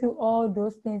to go through all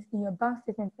those things in your bank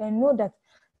statement and know that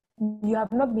you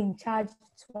have not been charged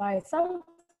twice. Sometimes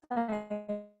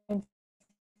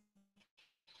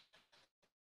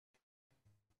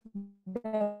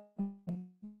the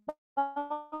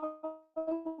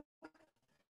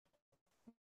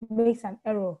makes an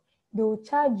error, they will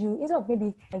charge you instead of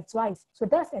maybe like twice. So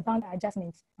that's a bank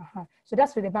adjustment. So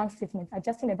that's with the bank statement,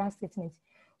 adjusting the bank statement.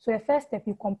 So the first step,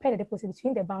 you compare the deposit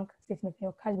between the bank statement and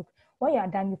your cash book. When you are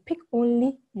done, you pick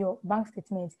only your bank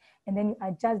statements and then you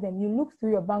adjust them. You look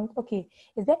through your bank. Okay,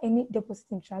 is there any deposit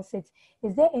in transit?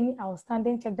 Is there any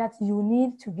outstanding check that you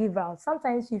need to give out?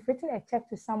 Sometimes you've written a check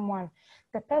to someone,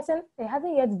 the person, it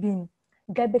hasn't yet been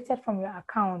debited from your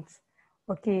account.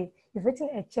 Okay, you've written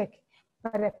a check,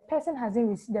 but the person hasn't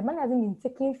received, the money hasn't been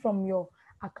taken from your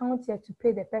account yet to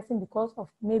pay the person because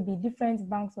of maybe different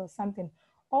banks or something.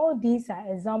 All these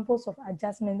are examples of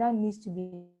adjustment that needs to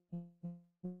be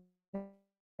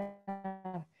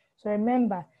done. So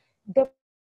remember, deposit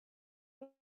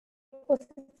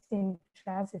in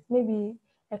transit, maybe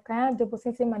a client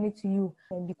depositing money to you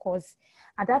because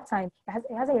at that time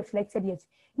it hasn't reflected yet.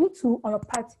 You too, on your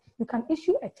part, you can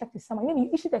issue a check to someone. Maybe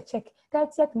you issued a check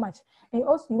 30th March, and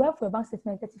you went for a bank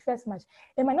statement 31st March.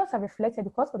 It might not have reflected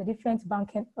because of the different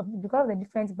banking, because of the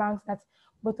different banks that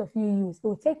both of you use. It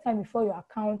will take time before your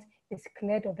account is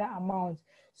cleared of that amount.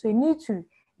 So you need to,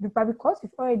 but because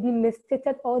you've already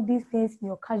stated all these things in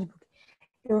your cash book,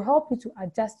 it will help you to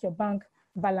adjust your bank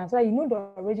balance so that you know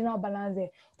the original balance there.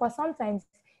 Because sometimes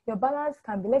your balance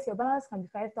can be less, your balance can be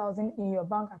 5,000 in your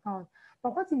bank account.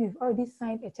 But what if you've already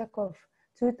signed a check of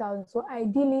 2,000? So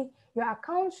ideally, your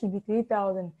account should be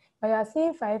 3,000, but you're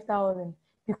saying 5,000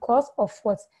 because of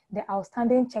what? The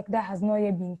outstanding check that has not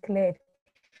yet been cleared.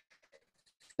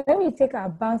 So when we take our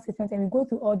bank statement and we go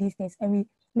through all these things and we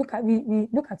look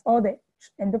at all the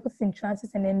deposits in transit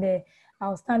and then the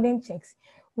outstanding checks,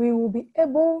 we will be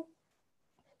able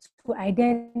to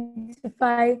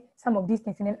identify some of these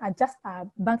things and then adjust our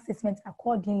bank statements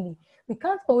accordingly. We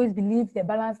can't always believe the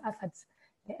balance as at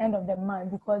the end of the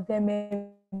month because there may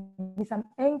be some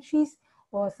entries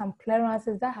or some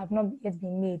clearances that have not yet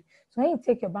been made. So when you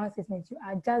take your bank statements, you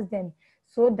adjust them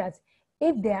so that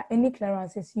if there are any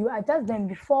clearances, you adjust them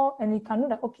before and you can know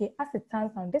that, okay, as it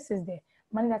turns out, this is the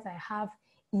money that I have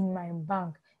in my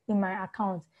bank, in my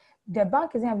account. The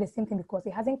bank doesn't have the same thing because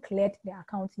it hasn't cleared the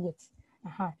account yet.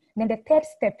 Then the third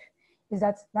step is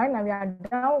that right now we are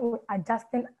done with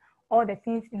adjusting all the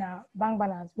things in our bank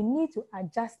balance. We need to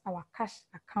adjust our cash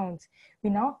account.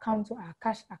 We now come to our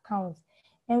cash account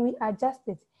and we adjust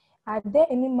it. Are there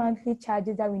any monthly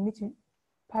charges that we need to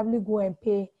probably go and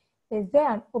pay? Is there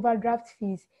an overdraft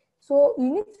fees? So you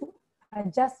need to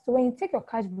adjust. So when you take your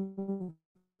cash book,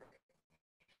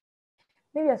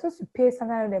 maybe you're supposed to pay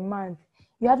something of the month.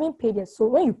 You haven't paid yet. So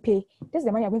when you pay, this is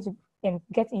the money you're going to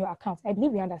get in your account. I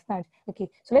believe we understand. Okay,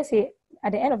 so let's say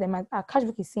at the end of the month, our cash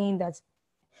book is saying that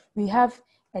we have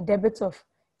a debit of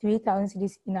 3,000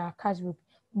 cedis in our cash book,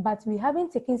 but we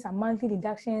haven't taken some monthly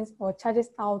deductions or charges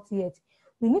out yet.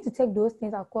 We need to take those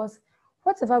things, of course.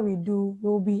 Whatever we do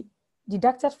will be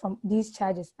deducted from these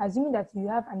charges, assuming that you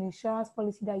have an insurance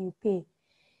policy that you pay.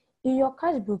 In your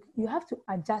cash book, you have to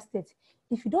adjust it.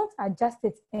 If you don't adjust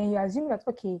it and you assume that,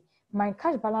 okay, my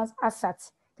cash balance as at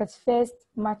 31st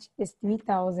March is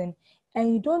 3,000,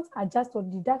 and you don't adjust or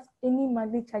deduct any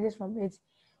monthly charges from it,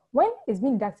 when it's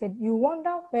being deducted, you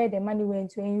wonder where the money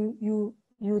went to, and you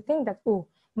think that, oh,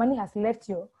 money has left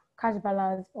your cash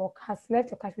balance or has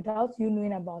left your cash without you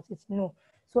knowing about it. No.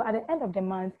 So at the end of the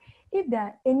month, if there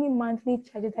are any monthly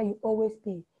charges that you always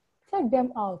pay, check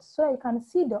them out so you can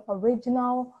see the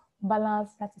original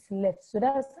balance that is left. So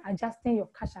that's adjusting your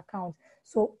cash account.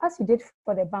 So as you did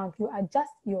for the bank, you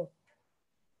adjust your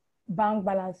bank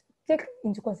balance, take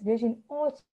into consideration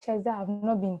all checks that have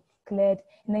not been cleared,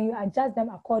 and then you adjust them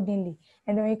accordingly.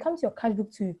 And then when it comes to your cash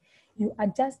book too, you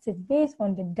adjust it based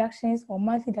on the deductions or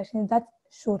monthly deductions that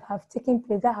should have taken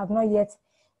place that have not yet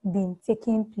been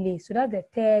taking place. So that's the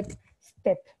third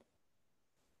step.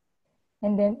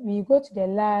 And then we go to the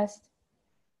last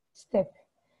step.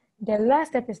 The last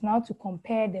step is now to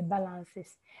compare the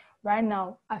balances. Right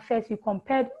now, at first we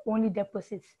compared only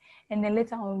deposits, and then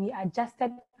later on we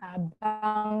adjusted our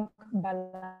bank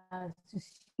balance to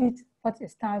suit what it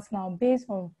stands now based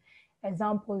on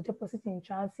examples, deposits in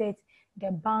transit,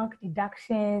 the bank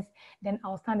deductions, then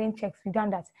outstanding checks. We've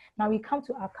done that. Now we come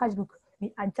to our cash book.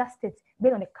 We adjust it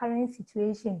based on the current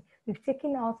situation. We've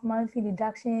taken out monthly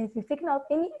deductions. We've taken out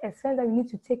any expense that we need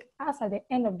to take us at the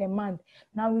end of the month.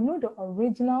 Now we know the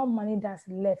original money that's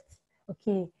left.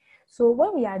 Okay. So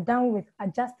when we are done with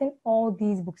adjusting all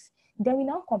these books, then we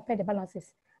now compare the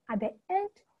balances. At the end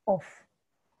of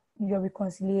your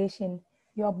reconciliation,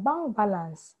 your bank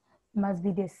balance must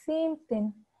be the same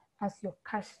thing as your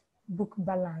cash book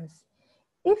balance.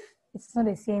 If it's not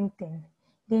the same thing,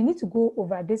 they need to go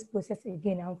over this process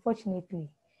again, unfortunately,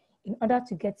 in order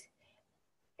to get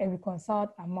a reconciled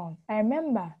amount. I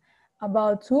remember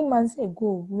about 2 months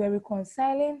ago, we were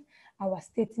reconciling our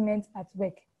statements at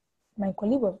work. My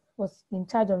colleague was in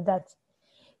charge of that.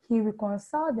 He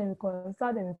reconciled and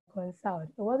reconciled and reconciled.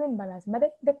 It wasn't balanced, but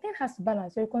the thing has to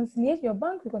balance. Your reconciliation, your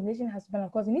bank reconciliation has to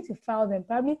balance because you need to file them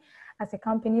probably as a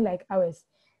company like ours.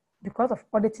 Because of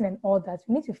auditing and all that,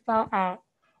 we need to file our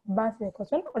bank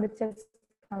because when auditors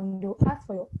come, they'll ask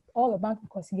for all your bank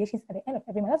reconciliations at the end of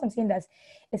every month. That's what I'm saying, that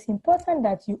it's important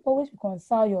that you always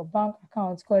reconcile your bank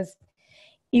accounts, because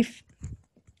if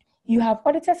you have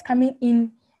auditors coming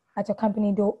in at your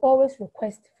company, they'll always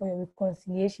request for your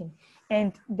reconciliation.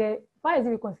 And why is it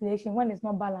reconciliation when it's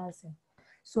not balancing?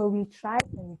 So we tried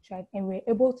and we were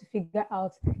able to figure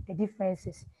out the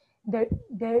differences.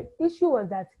 The issue was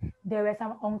that there were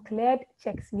some uncleared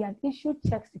checks. We had issued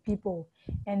checks to people,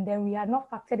 and then we had not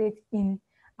factored it in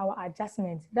our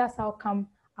adjustments. That's how come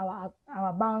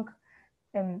our bank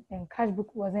and cash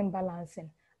book wasn't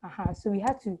balancing. So we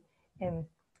had to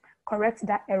correct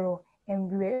that error, and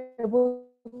we were able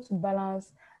to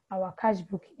balance our cash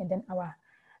book and then our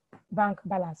bank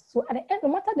balance. So at the end, no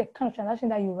matter the kind of transaction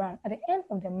that you run, at the end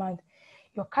of the month,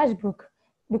 your cash book,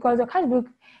 because your cash book,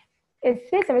 it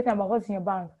says everything about what's in your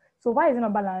bank. So why is it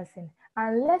not balancing?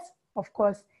 Unless, of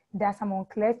course, there are some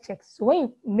unclear checks. So when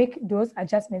you make those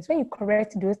adjustments, when you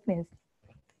correct those things,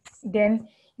 then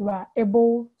you are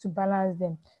able to balance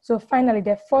them. So finally,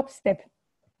 the fourth step,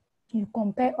 you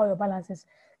compare all your balances.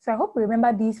 So I hope you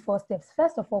remember these 4 steps.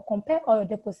 First of all, compare all your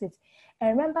deposits.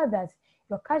 And remember that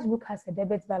your cash book has a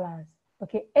debit balance.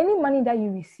 Okay, any money that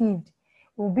you received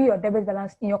will be your debit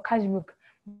balance in your cash book.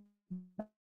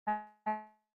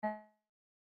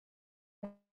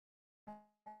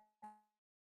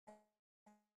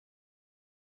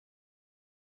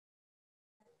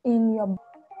 In your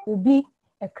will be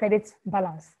a credit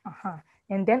balance.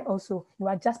 And then also you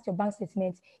adjust your bank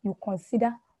statement, you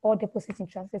consider all deposits in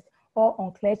transit, all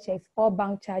unclear checks, all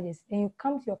bank charges. Then you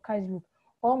come to your cash book,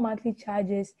 all monthly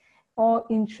charges, all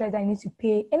interest that you need to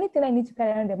pay, anything that you need to pay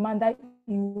around the month that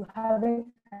you haven't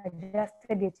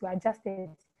adjusted it, you adjust it.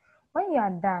 When you are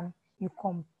done, you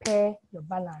compare your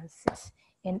balances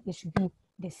and it should be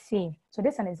the same. So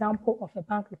this is an example of a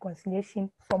bank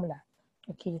reconciliation formula.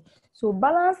 Okay, so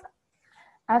balance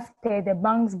as per the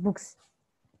bank's books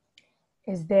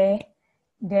is there.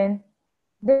 Then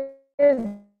there is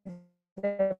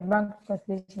the bank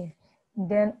reconciliation.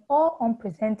 Then all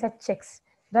unpresented checks,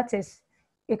 that is,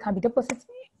 it can be deposits,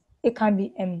 it can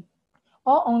be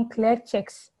all uncleared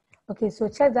checks. Okay, so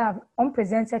checks that have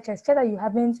unpresented checks, checks that you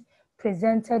haven't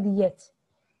presented yet,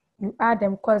 you add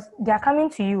them because they are coming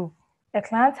to you. A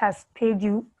client has paid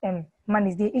you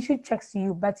money, they issued checks to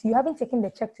you, but you haven't taken the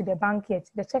check to the bank yet.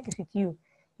 The check is with you.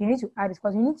 You need to add it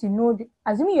because you need to know,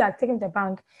 assuming you are taking the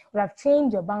bank, you have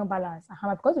changed your bank balance.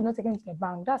 Because you're not taking it to the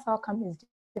bank, that's how come it's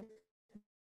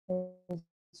different.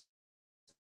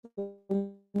 You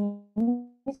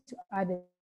need to add it.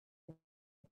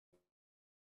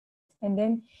 And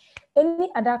then any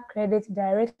other credit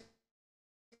direct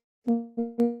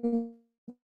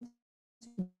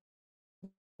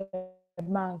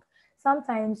bank,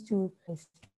 sometimes to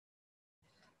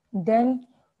then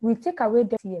we take away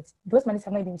debt yet. Those monies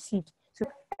have not been received. So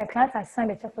a client has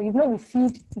signed a check for you've not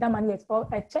received that money yet, or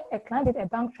a client did a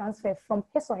bank transfer from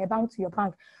his or her bank to your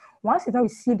bank. Once you've not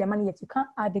received the money yet, you can't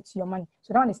add it to your money.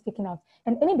 So that one is taken out.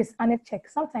 And any dishonored check,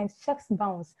 sometimes checks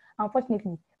bounce,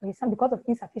 unfortunately, because of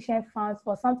insufficient funds,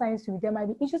 or sometimes there might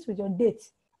be issues with your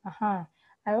dates.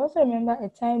 I also remember a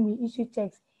time we issued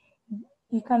checks.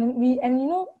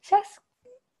 Checks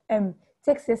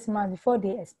take 6 months before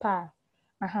they expire.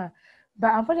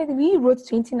 But unfortunately, we wrote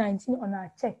 2019 on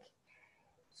our check.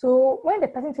 So when the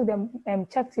person took the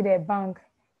check to their bank,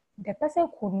 the person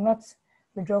could not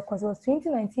withdraw because it was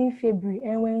 2019 February,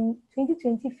 and when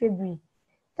 2020 February,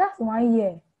 that's 1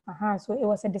 year. So it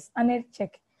was a dishonored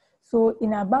check. So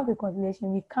in our bank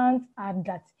reconciliation, we can't add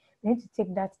that. We need to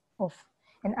take that off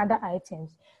and other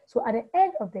items. So at the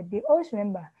end of the day, always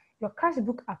remember your cash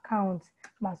book account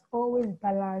must always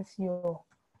balance your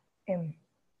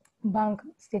bank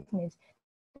statement.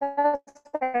 That's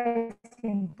why it's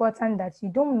important that you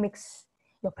don't mix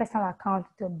your personal account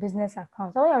with your business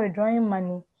account. So when you're withdrawing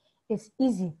money, it's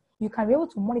easy. You can be able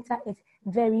to monitor it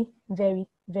very, very,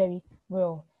 very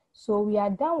well. So we are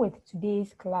done with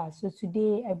today's class. So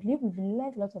today, I believe we've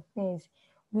learned a lot of things.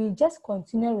 We just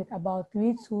continue with about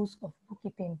 3 tools of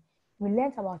bookkeeping. We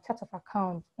learned about chart of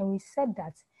accounts, and we said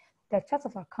that the chart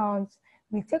of accounts,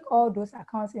 we take all those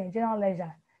accounts in a general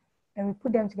ledger and we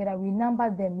put them together, we number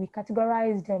them, we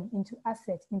categorize them into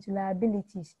assets, into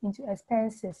liabilities, into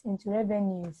expenses, into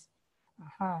revenues.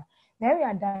 Then we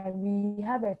are done. We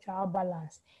have a trial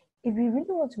balance. If we really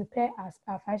want to prepare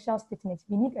our financial statements,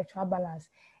 we need a trial balance.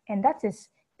 And that is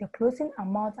the closing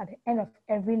amount at the end of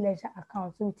every ledger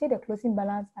account. So we take the closing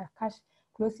balance at cash,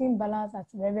 closing balance at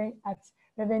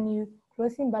revenue,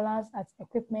 closing balance at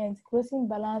equipment, closing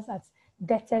balance at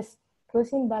debtors,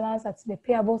 closing balance at the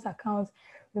payables account.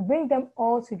 We bring them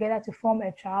all together to form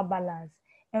a trial balance.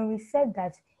 And we said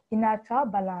that in our trial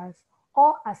balance,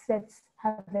 all assets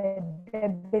have a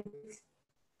debit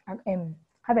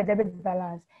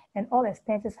balance, and all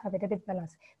expenses have a debit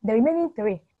balance. The remaining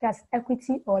 3, that's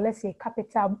equity, or let's say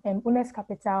capital, owner's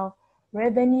capital,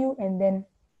 revenue, and then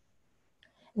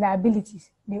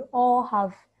liabilities. They all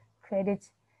have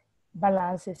credit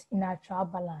balances in our trial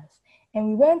balance. And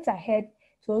we went ahead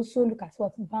to also look at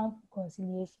what bank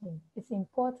reconciliation. It's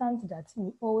important that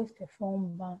we always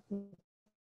perform bank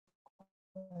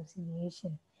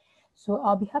reconciliation. So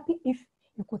I'll be happy if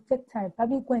you could take time,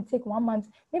 probably go and take 1 month.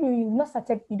 Maybe you've not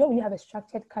started, you don't really have a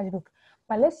structured cash book,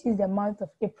 but let's use the month of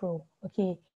April,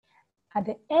 okay? At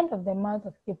the end of the month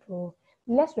of April,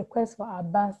 let's request for our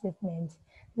bank statement.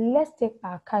 Let's take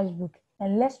our cash book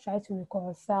and let's try to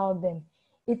reconcile them.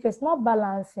 If it's not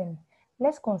balancing,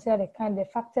 let's consider the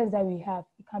factors that we have.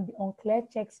 It can be unclear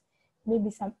checks, maybe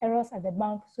some errors at the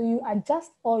bank. So you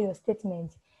adjust all your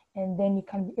statements, and then you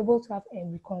can be able to have a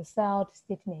reconciled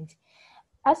statement.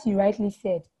 As you rightly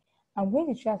said, I'm going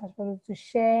to try to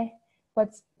share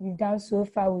what we've done so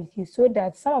far with you, so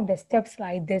that some of the steps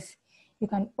like this, you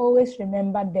can always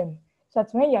remember them. So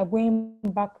that when you're going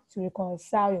back to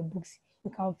reconcile your books, you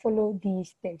can follow these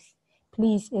steps.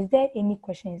 Please, is there any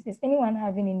questions? Is anyone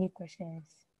having any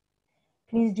questions?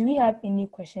 Please, do we have any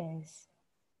questions?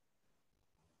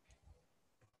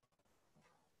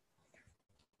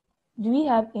 Do we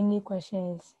have any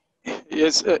questions?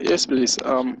 Yes, yes, please.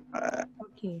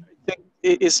 Okay. I think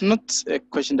it's not a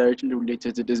question directly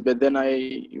related to this, but then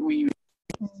we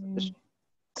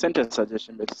sent a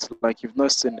suggestion, but it's like you've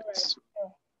not seen it.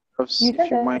 You sent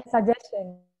a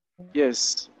suggestion.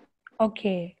 Yes.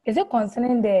 Okay. Is it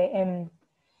concerning the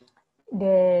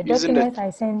documents I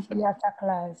sent you after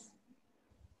class?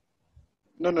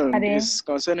 No. It's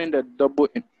concerning the double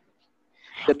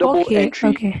okay,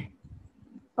 entry.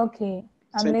 Okay.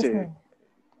 I'm listening.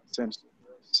 It's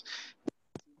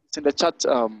in the chat.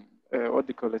 What do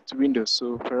you call it? Windows.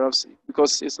 So perhaps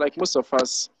because it's like most of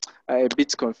us are a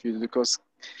bit confused, because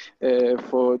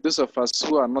for those of us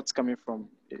who are not coming from,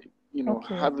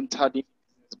 haven't had it,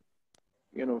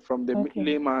 from the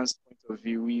layman's point of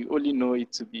view, we only know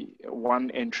it to be one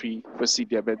entry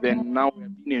procedure. But then now we're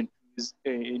being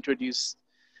introduced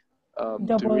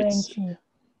double entry.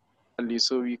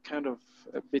 So we kind of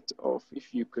a bit of,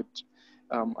 if you could,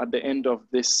 at the end of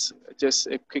this, just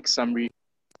a quick summary,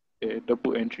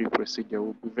 double entry procedure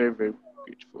will be very, very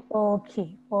grateful.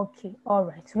 Okay. All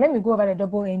right. So let me go over the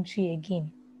double entry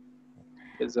again.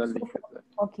 Exactly.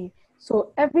 Okay.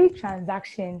 So every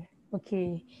transaction,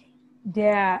 okay,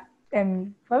 for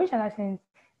every transaction,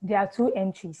 there are 2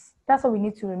 entries. That's what we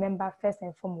need to remember first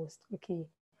and foremost. Okay.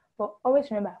 But always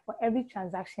remember, for every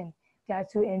transaction, there are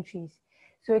 2 entries.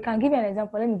 So I can give you an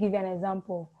example. Let me give you an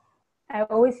example. I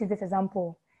always use this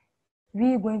example.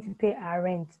 we're going to pay our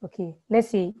rent. Okay, let's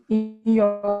say in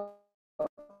your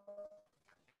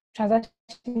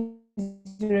transaction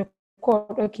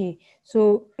record. Okay,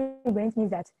 so rent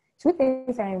means that two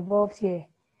things are involved here.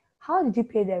 How did you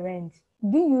pay the rent?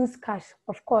 Do you use cash?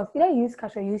 Of course, either you use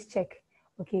cash or use check.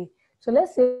 Okay, so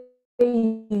let's say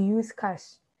you use cash.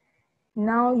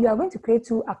 Now you are going to create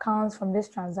two accounts from this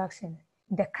transaction.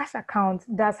 The cash account,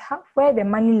 that's where the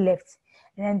money left,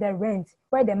 and then the rent,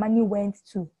 where the money went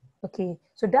to. Okay,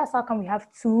 so that's how come we have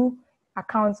two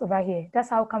accounts over here. That's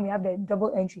how come we have the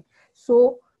double entry.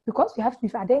 So because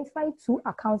we've identified two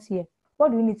accounts here,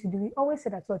 what do we need to do? We always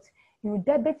say that what you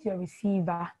debit your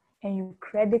receiver and you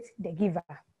credit the giver.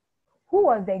 Who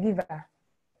was the giver?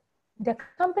 The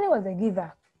company was the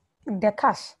giver. The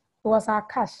cash was our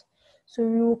cash. So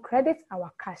we will credit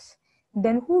our cash.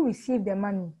 Then who received the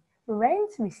money?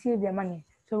 Rent received the money.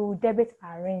 So we'll debit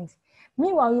our rent.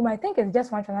 Meanwhile, you might think it's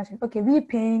just one transaction. Okay, we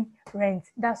paying rent.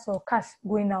 That's all. Cash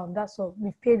going out. That's all.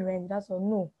 We paid rent. That's all.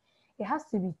 No, it has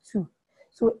to be two.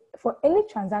 So for any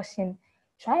transaction,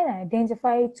 try and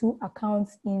identify two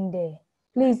accounts in there.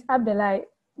 Please, Abdullah,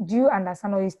 do you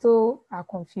understand or you still are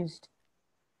confused?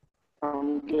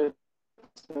 I'm good.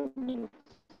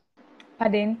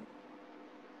 Pardon?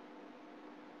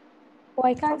 Oh,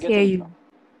 I can't hear you.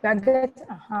 I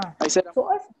said, so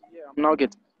I'm now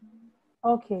getting.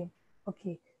 Okay.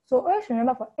 So always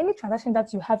remember, for any transaction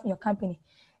that you have in your company,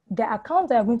 the account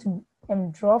that you're going to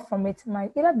draw from it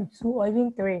might either be two or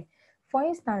even three. For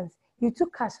instance, you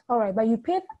took cash, all right, but you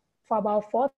paid for about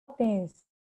 4 things.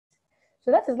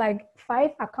 So that is like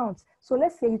 5 accounts. So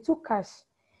let's say you took cash,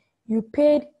 you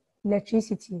paid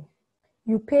electricity,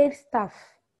 you paid staff,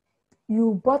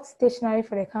 you bought stationery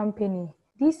for the company.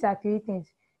 These are 3 things.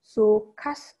 So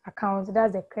cash account,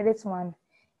 that's the credit one.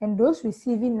 And those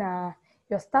receiving are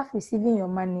your staff receiving your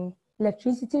money,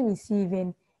 electricity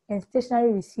receiving, and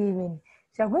stationery receiving.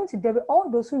 So you're going to debit all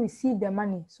those who receive the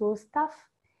money. So staff,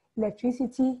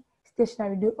 electricity,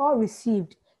 stationery, they all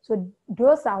received. So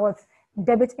those are what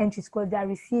debit entries, because they are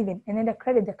receiving. And then the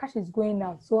credit, the cash is going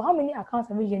out. So how many accounts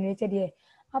have we generated here?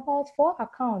 About 4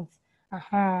 accounts.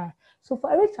 So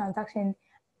for every transaction,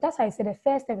 that's why I said the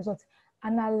first step is what?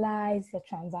 Analyze the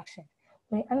transaction.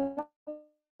 When you analyze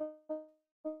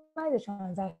the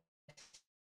transaction,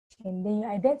 then you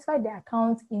identify the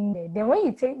account in there. Then when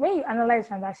you analyze the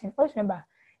transaction, always remember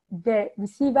the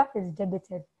receiver is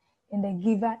debited and the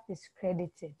giver is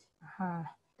credited.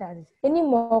 That is. Any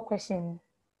more questions?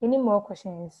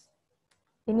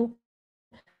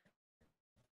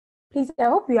 Please, I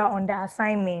hope you are on the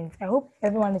assignment. I hope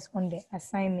everyone is on the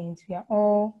assignment. We are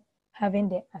all having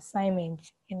the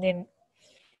assignment. And then,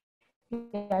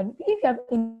 if you have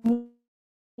any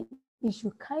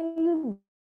issue, kindly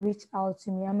reach out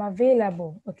to me. I'm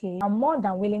available, okay? I'm more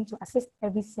than willing to assist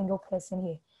every single person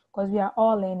here because we are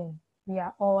all learning.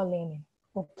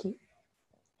 Okay.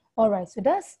 All right, so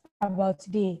that's about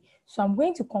today. So I'm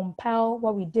going to compile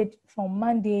what we did from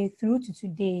Monday through to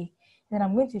today. Then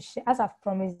I'm going to share, as I've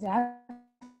promised, I have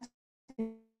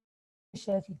to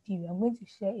share it with you. I'm going to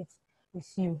share it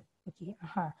with you. Okay.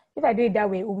 If I do it that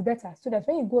way, it will be better. So that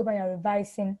when you go over and you're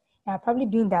revising, and probably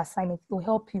doing the assignment, it will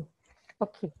help you.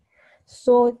 Okay.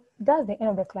 So that's the end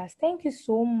of the class. Thank you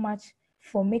so much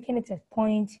for making it a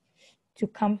point to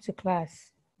come to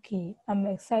class. Okay. I'm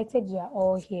excited you are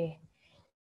all here.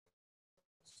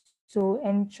 So,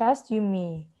 and trust you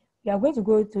me, we are going to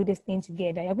go through this thing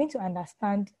together. You're going to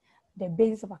understand the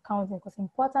basis of accounting, because it's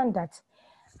important that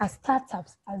as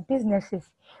startups, as businesses,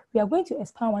 we are going to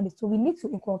expand on it. So we need to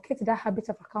inculcate that habit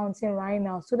of accounting right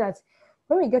now so that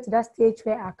when we get to that stage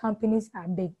where our companies are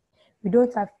big, we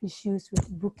don't have issues with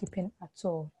bookkeeping at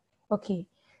all. Okay,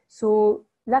 so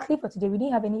luckily for today, we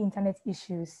didn't have any internet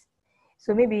issues.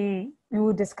 So maybe we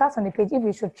will discuss on the page if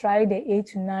we should try the 8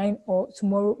 to 9 or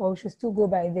tomorrow, or we should still go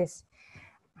by this.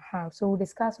 So we'll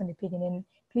discuss on the page, and then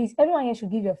please, everyone here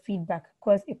should give your feedback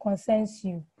because it concerns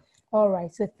you. All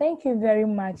right, so thank you very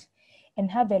much and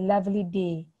have a lovely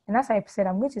day. And as I said,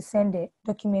 I'm going to send the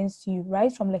documents to you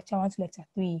right from lecture 1 to lecture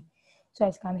 3 so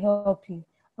I can help you.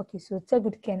 Okay, so take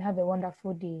good care and have a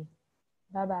wonderful day.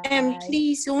 Bye-bye.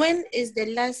 Please, when is the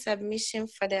last submission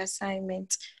for the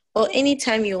assignment? Or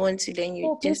anytime you want to, then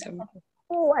you just submit.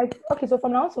 Okay, so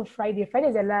from now to Friday. Friday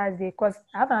is the last day because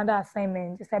I have another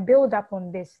assignment. It's a build up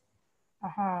on this.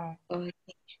 Okay.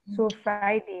 So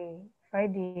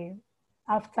Friday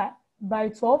after by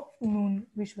 12 noon,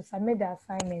 we should submit the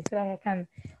assignment so that I can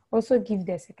also give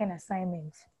the second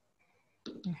assignment.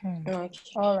 Okay.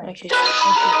 All right. Okay.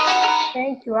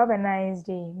 Thank you. Have a nice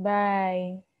day.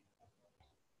 Bye.